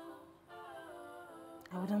soul.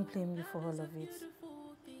 I wouldn't blame you for all of it.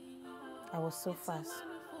 I was so fast.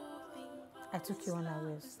 I took you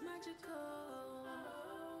unawares.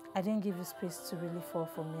 I didn't give you space to really fall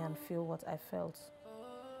for me and feel what I felt.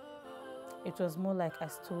 It was more like I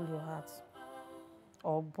stole your heart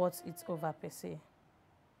or bought it over per se.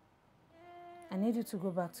 I need you to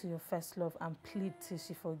go back to your first love and plead till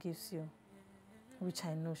she forgives you, which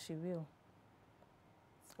I know she will.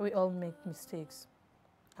 We all make mistakes,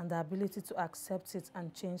 and the ability to accept it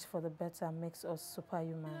and change for the better makes us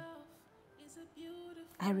superhuman.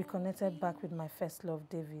 I reconnected back with my first love,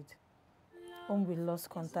 David, whom we lost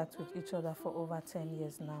contact with each other for over 10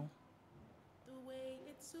 years now.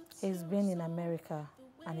 He's been in America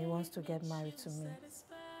and he wants to get married to me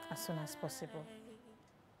as soon as possible.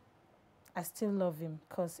 I still love him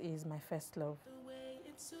because he is my first love.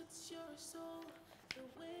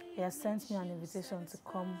 He has sent me an invitation to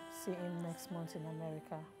come see him next month in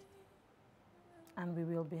America, and we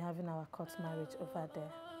will be having our court marriage over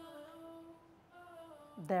there.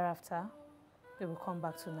 Thereafter, we will come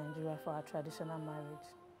back to Nigeria for our traditional marriage.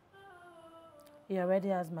 He already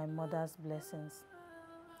has my mother's blessings,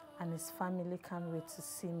 and his family can't wait to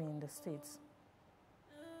see me in the States.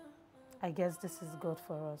 I guess this is God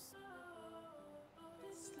for us.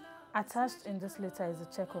 Attached in this letter is a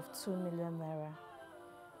check of 2 million naira.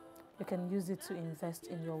 You can use it to invest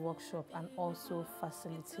in your workshop and also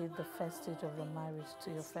facilitate the first stage of your marriage to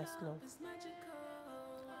your first love.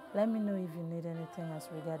 Let me know if you need anything else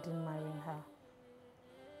regarding marrying her.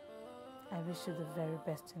 I wish you the very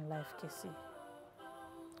best in life, Casey.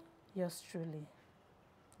 Yours truly,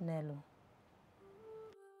 Nello.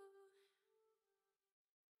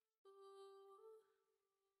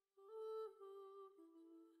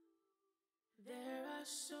 There are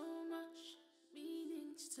so much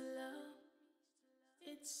meanings to love.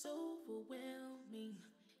 It's overwhelming,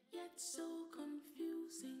 yet so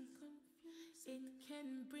confusing. It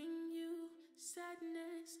can bring you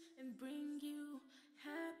sadness and bring you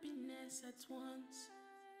happiness at once.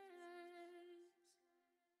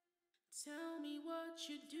 Tell me what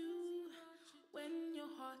you do when your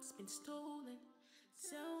heart's been stolen.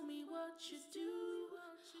 Tell me what you do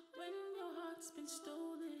when your heart's been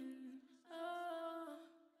stolen. Oh,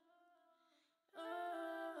 oh,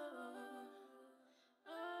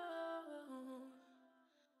 oh.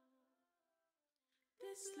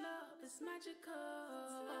 This love is magical.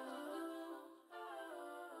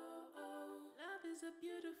 Love is a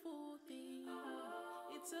beautiful thing.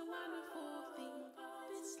 It's a wonderful thing.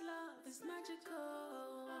 This love is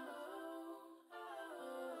magical.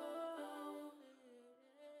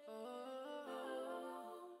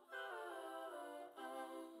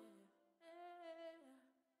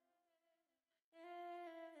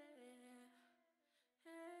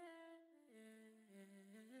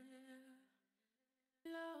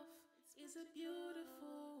 Love is a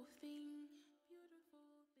beautiful thing.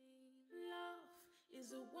 Love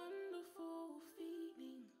is a wonderful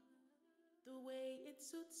feeling. The way it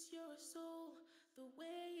suits your soul, the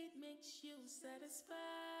way it makes you satisfied.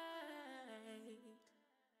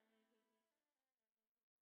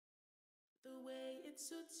 The way it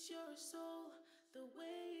suits your soul, the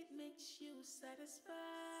way it makes you satisfied.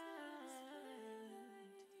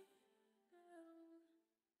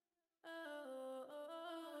 Oh, oh,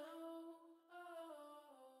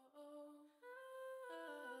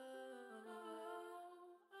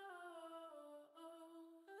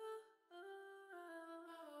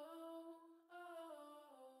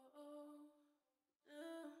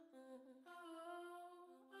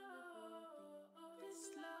 this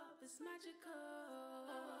love is magical.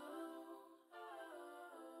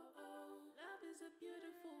 Love is a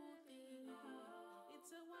beautiful thing.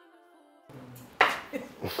 It's a wonderful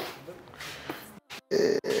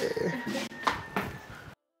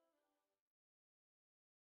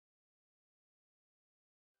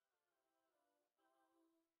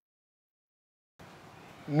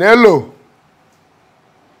Nello.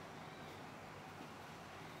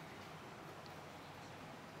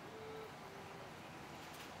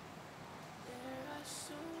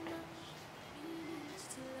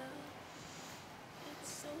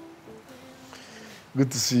 Good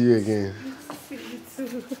to see you again. See you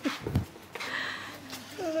too.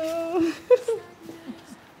 Hello.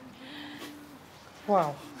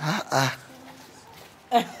 Wow.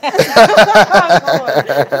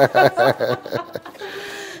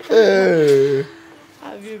 Hey.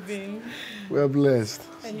 Have you been? We're blessed.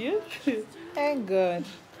 And you? Thank God.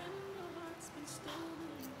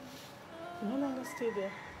 You no longer stay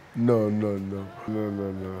there? No.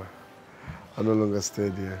 I no longer stay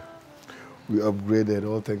there. We upgraded,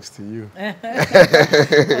 all thanks to you.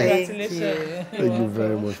 Congratulations. Thank you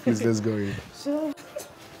very much. Please, let's go in. Sure.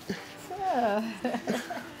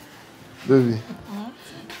 Baby.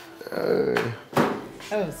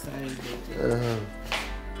 Oh, sorry.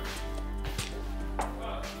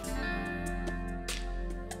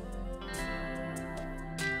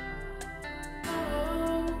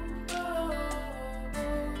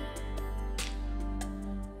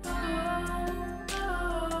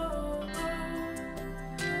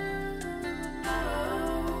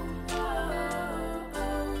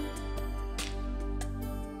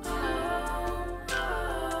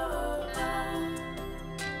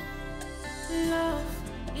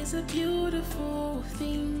 beautiful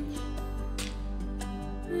thing.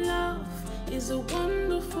 Love is a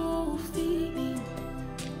wonderful feeling.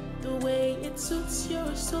 The way it suits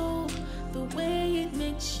your soul, the way it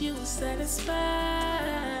makes you satisfied.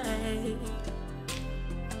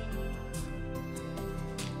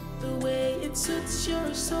 The way it suits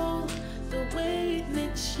your soul, the way it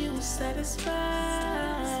makes you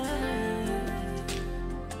satisfied.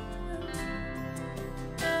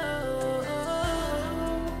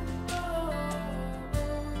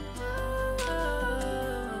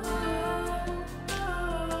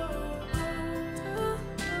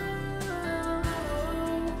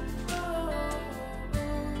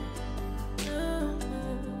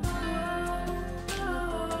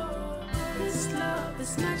 This love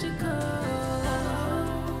is magical.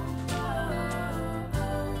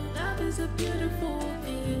 Love is a beautiful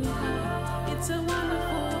thing. It's a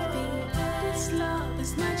wonderful thing. This love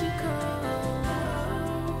is magical.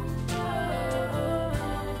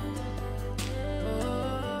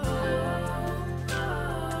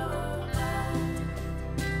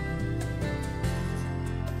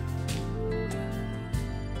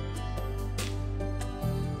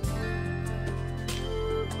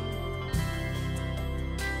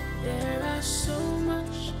 There are so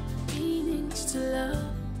much meanings to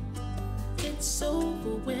love. It's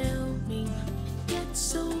overwhelming, yet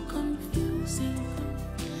so confusing.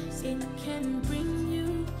 It can bring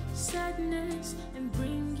you sadness and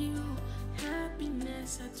bring you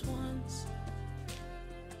happiness at once.